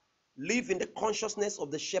 live in the consciousness of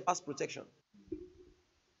the shepherd's protection.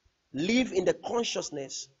 Live in the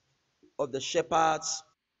consciousness of the shepherd's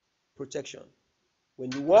protection.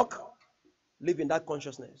 When you walk, live in that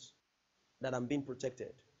consciousness that I'm being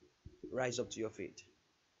protected. Rise up to your feet.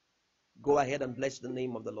 Go ahead and bless the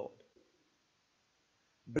name of the Lord.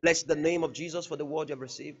 Bless the name of Jesus for the word you have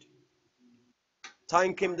received.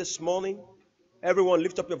 Thank him this morning. Everyone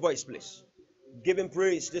lift up your voice, please. Give him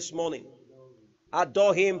praise this morning.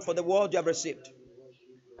 Adore him for the word you have received.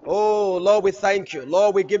 Oh, Lord, we thank you.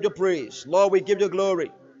 Lord, we give you praise. Lord, we give you glory.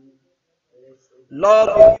 Lord,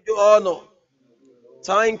 we give you honor.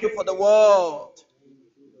 Thank you for the word.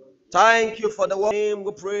 Thank you for the word. Name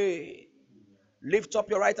we pray. Lift up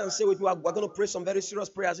your right hand and say with me. We're going to pray some very serious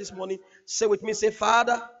prayers this morning. Say with me. Say,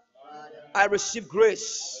 Father, I receive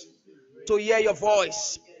grace to hear your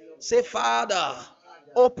voice. Say, Father,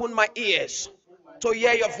 open my ears to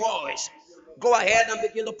hear your voice. Go ahead and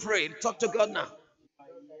begin to pray. Talk to God now.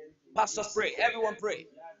 Pastors pray. Everyone pray.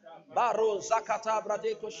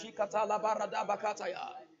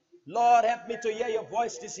 Lord, help me to hear your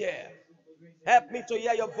voice this year. Help me to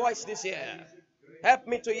hear your voice this year. Help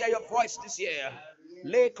me to hear your voice this year.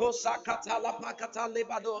 Leko sakata la pakata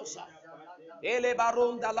lebadosa. Ele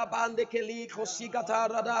barunda la bande keli kosigata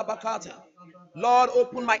rada bakata. Lord,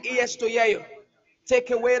 open my ears to hear you.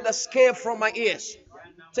 Take away the scale from my ears.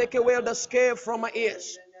 Take away the scale from my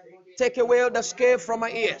ears. Take away the scale from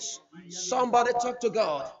my ears. Somebody talk to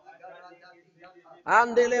God.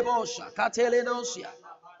 Andelebosha, Cateledosia,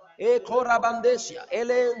 E Corabandesia,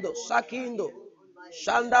 Elendo, Sakindo,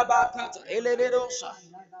 Shandabakata, Elevedosa,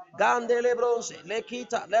 Gandelebronse,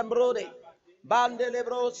 Lekita, Lembrode,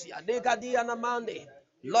 Bandelebrosia, Negadia Namande.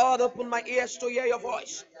 Lord, open my ears to hear your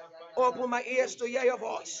voice. Open my ears to hear your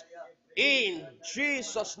voice. In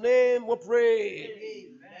Jesus' name we pray.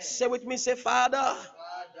 Say with me, say, Father,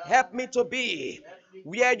 help me to be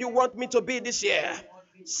where you want me to be this year.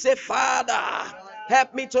 Say, Father,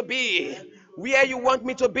 help me to be where you want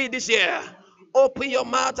me to be this year. Open your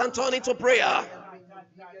mouth and turn it to prayer.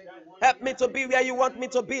 Help me to be where you want me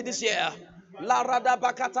to be this year. La rada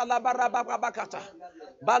bakata la baraba bakata.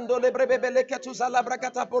 Bando lebrebele ketuza la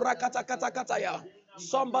brakata purakata kata kataya.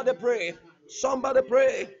 Somebody pray. Somebody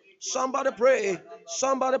pray. Somebody pray.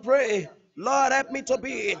 Somebody pray. Lord, help me to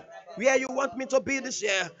be where you want me to be this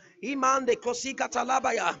year. Imande kosikata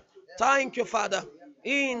labaya. Thank you, Father.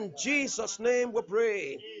 In Jesus' name we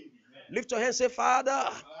pray. Lift your hands, say, Father,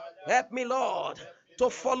 help me, Lord, to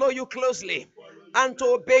follow you closely and to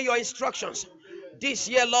obey your instructions. This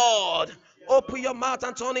year, Lord, open your mouth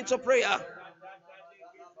and turn into prayer.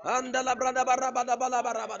 Help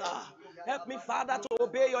me, Father, to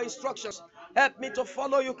obey your instructions. Help me to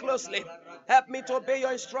follow you closely. Help me to obey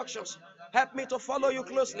your instructions. Help me to follow you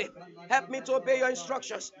closely. Help me to obey your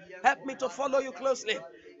instructions. Help me to follow you closely.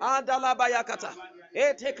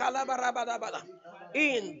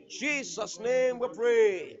 In Jesus' name we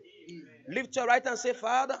pray. Lift your right hand and say,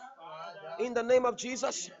 Father, in the name of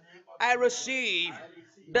Jesus, I receive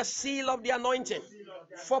the seal of the anointing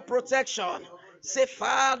for protection. Say,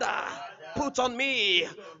 Father, put on me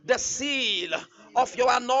the seal of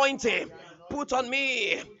your anointing. Put on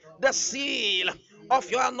me the seal of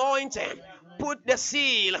your anointing. Put the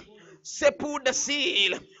seal. Say, put the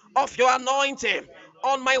seal of your anointing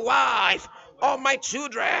on my wife, on my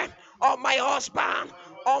children, on my husband,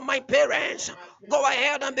 on my parents. Go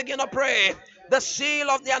ahead and begin to pray. The seal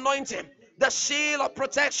of the anointing, the seal of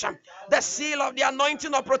protection, the seal of the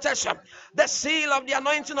anointing of protection, the seal of the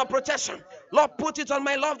anointing of protection. Lord, put it on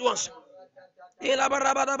my loved ones.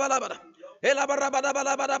 Elabarabadabalabada.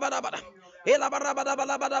 Elabarabadabalabadabada.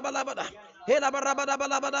 Elabarabadabalabadabada.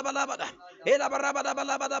 Elabarabadabalabadabada.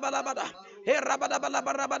 Elabarabadabalabadabada.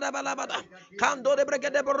 Erabadabalabadabada. Kando de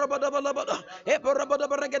bregede borobadabalabada.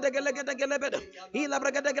 Eborobadabaregedegelegedegelebeda.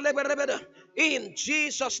 Elabregedegeleberebeda. In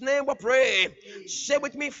Jesus' name we pray. Say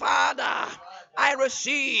with me, Father, I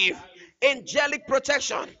receive angelic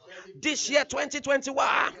protection this year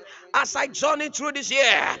 2021. As I journey through this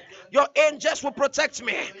year, your angels will protect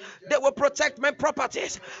me. They will protect my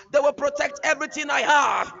properties. They will protect everything I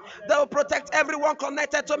have. They will protect everyone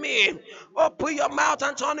connected to me. Open your mouth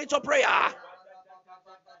and turn into prayer.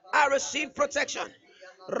 I receive protection.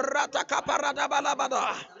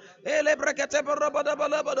 Ratakaparadabalabada.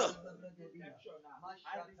 Elebreketeborobadabalabada.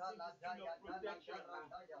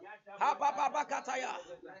 Habababakataya.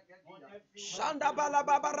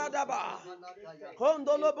 Shandabalababaradaba.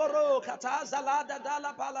 Kondoloboro katazalada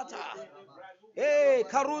dala palata. Hey,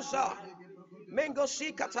 Karusa. Mengo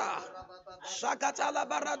sikata. Shakata la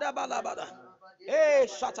barada balabada. Hey,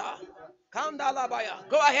 Shata. Kandalabaya.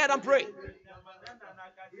 Go ahead and pray.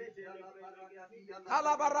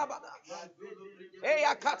 Kalabarabada. Hey,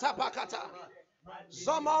 akata pakata.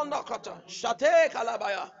 Zamanakata. Shate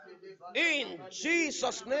kalabaya. In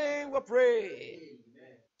Jesus' name we pray.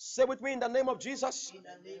 Say with me, in the name of Jesus.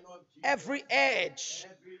 Every edge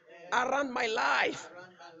around my life,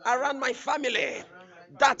 around my family,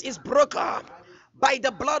 that is broken by the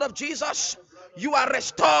blood of Jesus, you are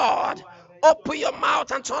restored. Open your mouth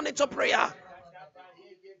and turn into prayer.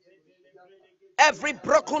 Every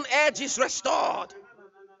broken edge is restored.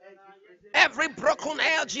 Every broken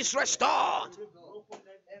edge is restored.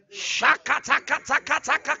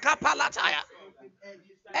 Shakatakatakatakakapalataya.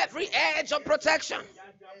 Every edge of protection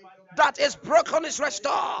that is broken is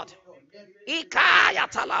restored. Ikaya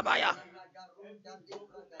talabaya.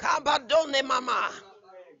 Kabadone mama.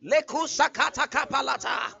 Lekusakata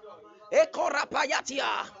kapalata.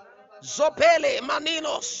 Ekorapayatia. Zopele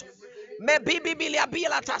maninos. Mebibilia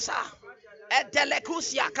bilatasa.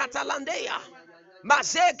 Edelekusia katalandeya.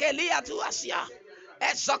 Mazegelia tuasia.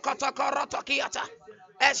 Ezokotokorotokiata.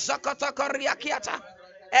 Ezokotokoriakiata.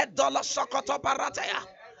 Edolosokotoparataya.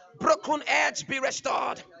 Broken edge be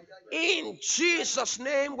restored. In Jesus'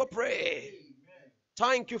 name we pray.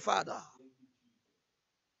 Thank you, Father.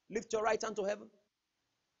 Lift your right hand to heaven.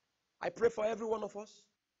 I pray for every one of us,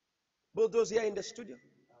 both those here in the studio,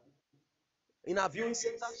 in our viewing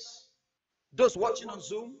centers, those watching on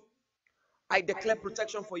Zoom. I declare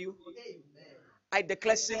protection for you. I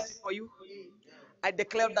declare safety for you. I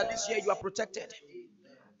declare that this year you are protected.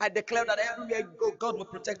 I declare that everywhere you go, God will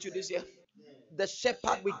protect you this year. The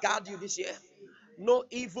shepherd will guard you this year. No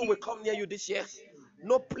evil will come near you this year.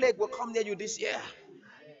 No plague will come near you this year.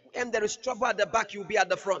 And there is trouble at the back, you'll be at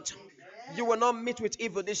the front. You will not meet with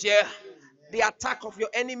evil this year. The attack of your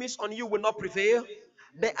enemies on you will not prevail.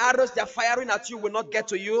 The arrows they are firing at you will not get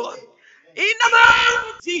to you. In the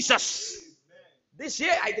name of Jesus, this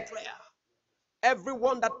year I declare,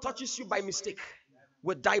 everyone that touches you by mistake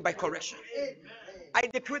will die by correction. I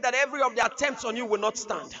decree that every of the attempts on you will not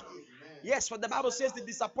stand. Yes, for the Bible says it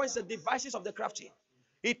disappoints the devices of the crafty.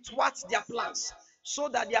 It thwarts their plans so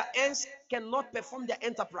that their ends cannot perform their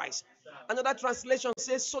enterprise. Another translation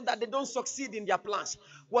says so that they don't succeed in their plans.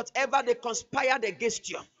 Whatever they conspired against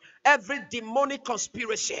you, every demonic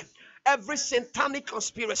conspiracy, every satanic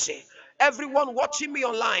conspiracy, everyone watching me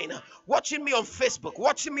online, watching me on Facebook,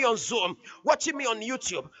 watching me on Zoom, watching me on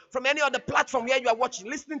YouTube, from any other platform where you are watching,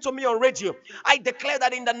 listening to me on radio, I declare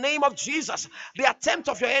that in the name of Jesus, the attempt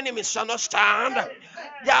of your enemies shall not stand.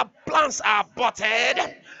 Their plans are aborted.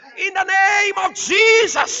 In the name of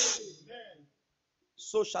Jesus.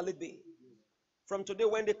 So shall it be. From today,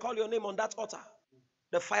 when they call your name on that altar,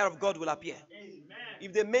 the fire of God will appear.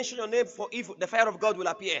 If they mention your name for evil, the fire of God will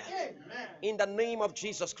appear. In the name of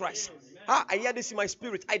Jesus Christ. I hear this in my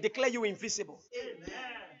spirit. I declare you invisible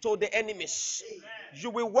to the enemies. You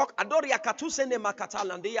will walk.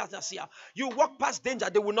 You walk past danger,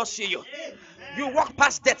 they will not see you. You walk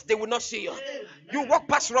past death, they will not see you. You walk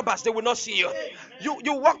past robbers, they will not see you.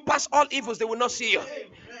 You walk past all evils, they will not see you.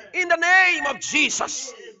 In the name of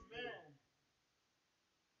Jesus.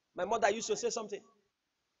 My mother used to say something.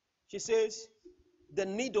 She says, the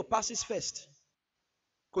needle passes first.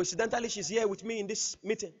 Coincidentally, she's here with me in this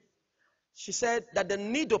meeting. She said that the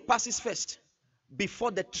needle passes first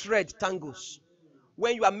before the thread tangles.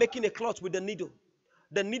 When you are making a cloth with the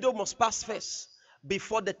needle must pass first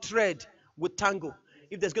before the thread will tangle.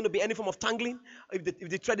 If there's going to be any form of tangling, if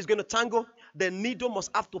the thread is going to tangle, the needle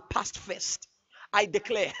must have to pass first. I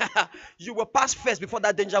declare, you will pass first before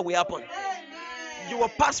that danger will happen. You will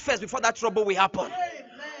pass first before that trouble will happen.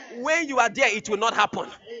 When you are there, it will not happen.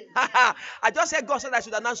 I just said God said I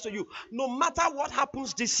should announce to you, no matter what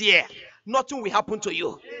happens this year, nothing will happen to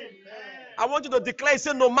you. I want you to declare,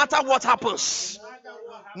 say, no matter what happens,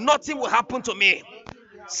 nothing will happen to me.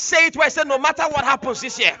 Say it where I say, no matter what happens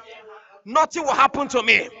this year, nothing will happen to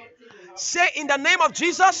me. Say, in the name of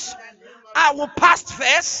Jesus, I will pass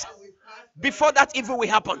first before that evil will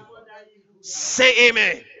happen. Say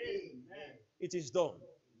amen. It is done.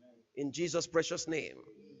 In Jesus' precious name.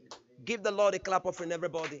 Give the Lord a clap offering,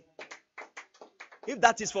 everybody. If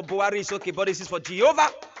that is for Buhari, it's okay, but this is for Jehovah,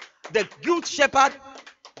 the good shepherd.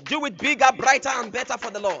 Do it bigger, brighter, and better for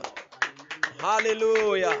the Lord.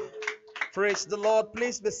 Hallelujah. Praise the Lord.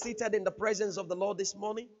 Please be seated in the presence of the Lord this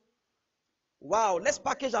morning. Wow. Let's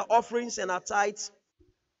package our offerings and our tithes.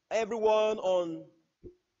 Everyone on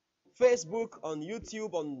Facebook, on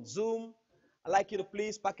YouTube, on Zoom, I'd like you to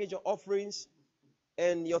please package your offerings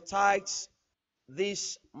and your tithes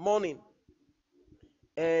this morning.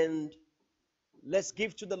 And let's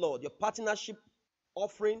give to the Lord. Your partnership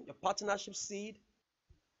offering, your partnership seed,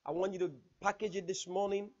 I want you to package it this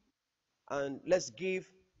morning and let's give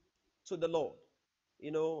to the Lord.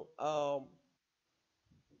 You know,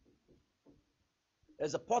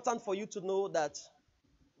 it's important for you to know that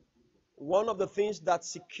one of the things that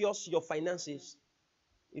secures your finances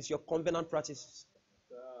is your covenant practices.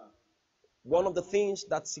 One of the things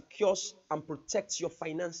that secures and protects your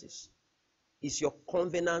finances is your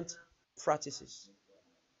covenant practices.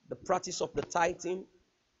 The practice of the tithing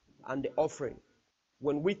and the offering.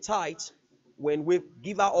 When we tithe, when we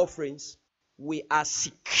give our offerings, we are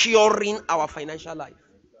securing our financial life.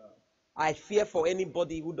 I fear for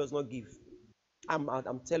anybody who does not give.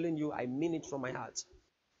 I'm telling you, I mean it from my heart.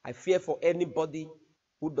 I fear for anybody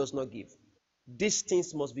who does not give. These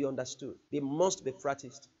things must be understood. They must be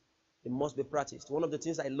practiced. They must be practiced. One of the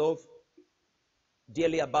things I love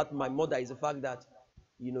dearly about my mother is the fact that,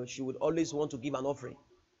 you know, she would always want to give an offering.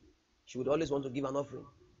 She would always want to give an offering.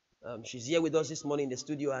 She's here with us this morning in the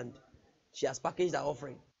studio and she has packaged her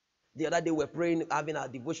offering. The other day we were praying, having our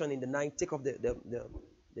devotion in the night. Take off the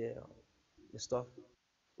stuff.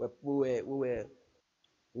 We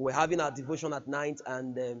were having our devotion at night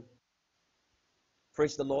and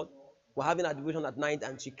praise the Lord. We're having our devotion at night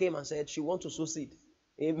and she came and said she wants to sow seed.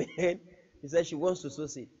 Amen. She said she wants to sow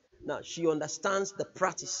seed. Now she understands the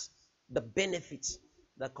practice, the benefits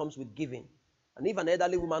that comes with giving. And if an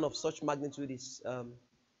elderly woman of such magnitude is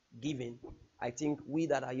giving, I think we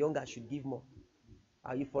that are younger should give more.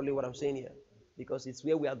 Are you following what I'm saying here? Because it's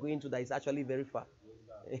where we are going to that is actually very far.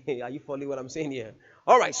 Are you following what I'm saying here?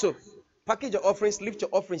 All right, so package your offerings, lift your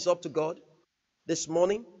offerings up to God this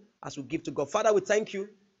morning as we give to God. Father, we thank you.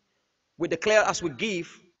 We declare as we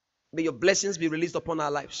give, may your blessings be released upon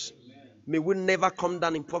our lives. May we never come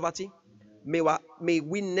down in poverty. May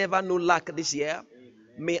we never know lack this year.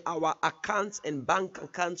 May our accounts and bank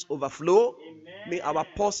accounts overflow. May our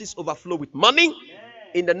purses overflow with money.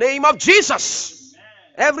 In the name of Jesus.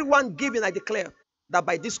 Everyone giving, I declare that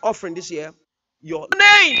by this offering this year, your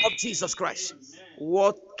name of Jesus Christ.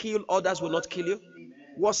 What kill others will not kill you.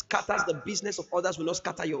 What scatters the business of others will not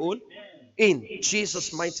scatter your own. In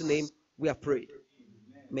Jesus' mighty name, we have prayed.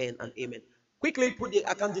 Amen and amen. Quickly put the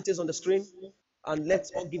account details on the screen and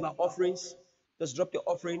let's all give our offerings. Just drop your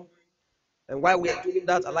offering. And while we are doing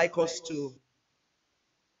that, I'd like us to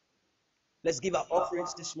let's give our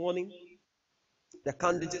offerings this morning. The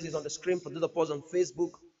account details is on the screen for those of us on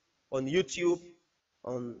Facebook, on YouTube,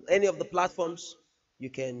 on any of the platforms. You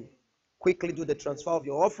can quickly do the transfer of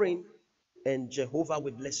your offering, and Jehovah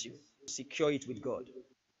will bless you. Secure it with God.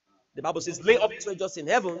 The Bible says, lay up treasures in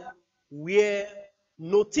heaven where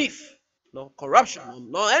no thief, no corruption,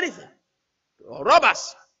 no anything, or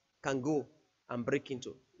robbers can go and break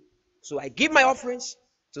into. So I give my offerings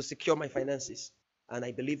to secure my finances. And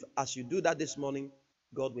I believe as you do that this morning,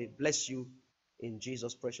 God will bless you in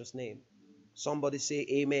Jesus' precious name. Somebody say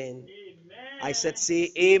amen. I said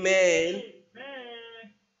say amen.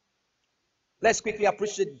 Let's quickly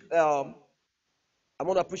appreciate I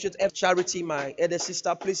want to appreciate every charity. My elder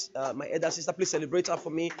sister, please celebrate her for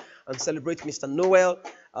me, and celebrate Mr. Noel,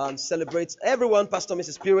 and celebrate everyone, Pastor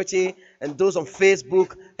Mrs. Purity, and those on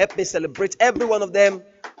Facebook. Help me celebrate every one of them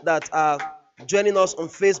that are joining us on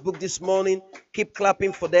Facebook this morning. Keep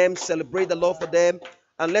clapping for them, celebrate the Lord for them,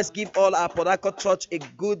 and let's give all our Port Harcourt Church a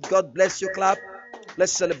good God bless you clap.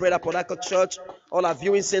 Let's celebrate our Port Harcourt Church. All our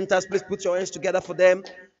viewing centers, please put your hands together for them,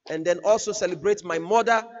 and then also celebrate my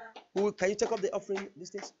mother. Who can you take up the offering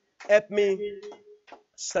these days? Help me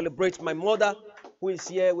celebrate my mother who is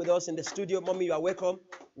here with us in the studio. Mommy, you are welcome.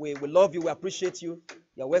 We love you. We appreciate you.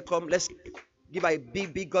 You are welcome. Let's give a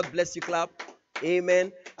big God bless you clap.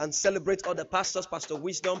 Amen. And celebrate all the pastors, Pastor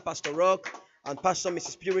Wisdom, Pastor Rock, and Pastor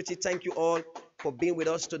Mrs. Purity. Thank you all for being with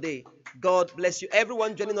us today. God bless you.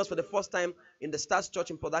 Everyone joining us for the first time in the Stars Church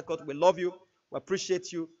in Port Harcourt, we love you. We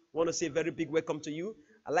appreciate you. We want to say a very big welcome to you.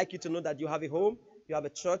 I'd like you to know that you have a home, you have a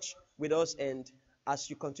church with us, and as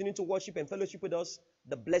you continue to worship and fellowship with us,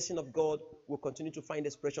 the blessing of God will continue to find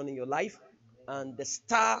expression in your life, and the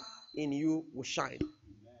star in you will shine.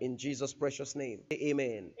 In Jesus' precious name.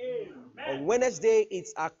 Amen. On Wednesday,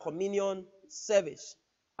 it's our communion service.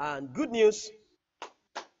 And good news.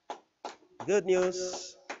 Good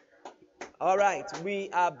news. All right,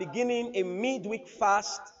 we are beginning a midweek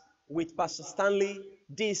fast with Pastor Stanley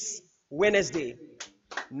this Wednesday.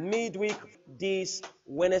 Midweek this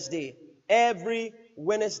Wednesday. Every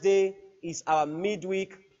Wednesday is our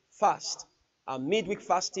midweek fast. Our midweek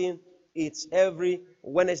fasting, it's every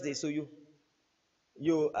Wednesday. So we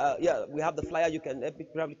have the flyer. You can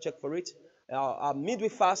probably check for it. Our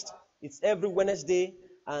midweek fast, it's every Wednesday,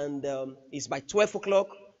 and it's by 12 o'clock.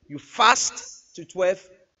 You fast to 12,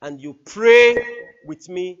 and you pray with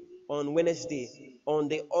me on Wednesday on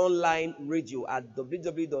the online radio at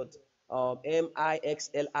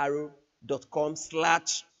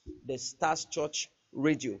www.mixlr.com/the Stars Church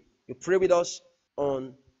Radio. You pray with us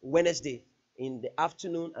on Wednesday in the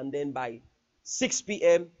afternoon, and then by 6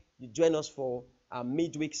 p.m. you join us for our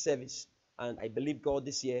midweek service. And I believe God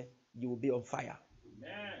this year you will be on fire.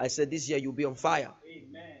 Amen. I said this year you'll be on fire.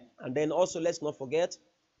 Amen. And then also let's not forget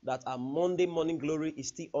that our Monday morning glory is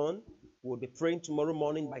still on. We'll be praying tomorrow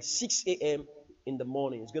morning by 6 a.m. in the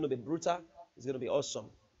morning. It's going to be brutal. It's going to be awesome.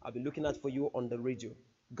 I'll be looking out for you on the radio.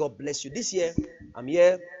 God bless you. This year, I'm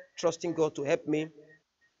here trusting God to help me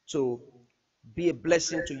to be a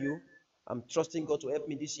blessing to you. I'm trusting God to help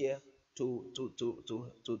me this year to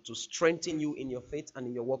strengthen you in your faith and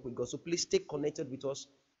in your work with God. So please stay connected with us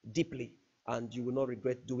deeply, and you will not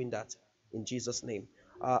regret doing that in Jesus' name.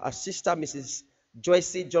 Our sister, Mrs.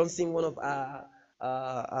 Joycey Johnson, one of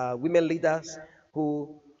our women leaders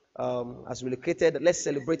who has relocated. Let's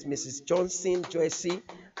celebrate Mrs. Johnson Joycey.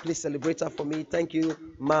 Please celebrate her for me. Thank you,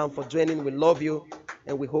 ma'am, for joining. We love you,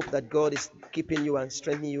 and we hope that God is keeping you and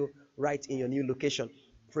strengthening you right in your new location.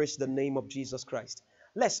 Praise the name of Jesus Christ.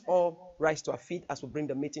 Let's all rise to our feet as we bring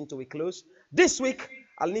the meeting to a close. This week,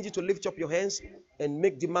 I'll need you to lift up your hands and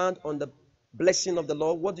make demand on the blessing of the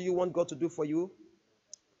Lord. What do you want God to do for you?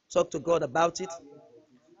 Talk to God about it.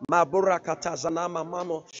 What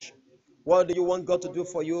do you want God to do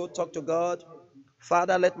for you? Talk to God.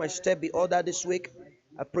 Father, let my step be ordered this week.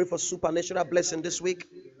 I pray for supernatural blessing this week.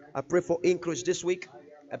 I pray for increase this week.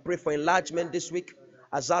 I pray for enlargement this week.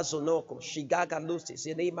 Azazonoko, Shigaga Lucy,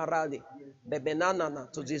 Zene Maradi,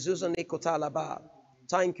 Bebenana, to Zizuzani Kotalaba.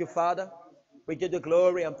 Thank you, Father. We give you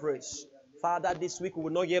glory and praise. Father, this week we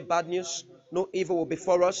will not hear bad news. No evil will be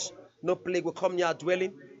for us. No plague will come near our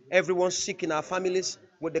dwelling. Everyone sick in our families,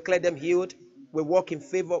 we declare them healed. We walk in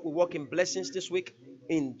favor. We walk in blessings this week.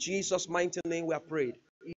 In Jesus' mighty name we are prayed.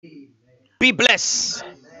 Be blessed.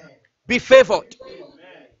 Be favored.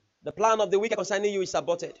 The plan of the wicked concerning you is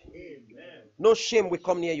aborted. No shame will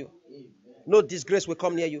come near you. No disgrace will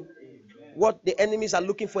come near you. What the enemies are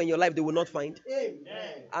looking for in your life, they will not find.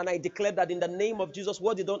 And I declare that in the name of Jesus,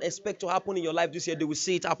 what they don't expect to happen in your life this year, they will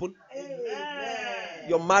see it happen.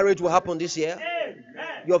 Your marriage will happen this year.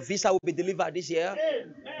 Your visa will be delivered this year.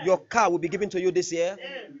 Your car will be given to you this year.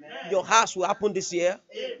 Your house will happen this year.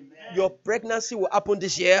 Your pregnancy will happen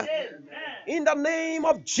this year. In the name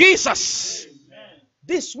of Jesus.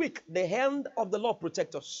 This week, the hand of the Lord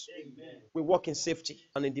protect us. We walk in safety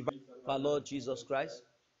and in divine. Our Lord Jesus Christ,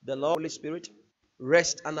 the Lord Holy Spirit,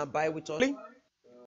 rest and abide with us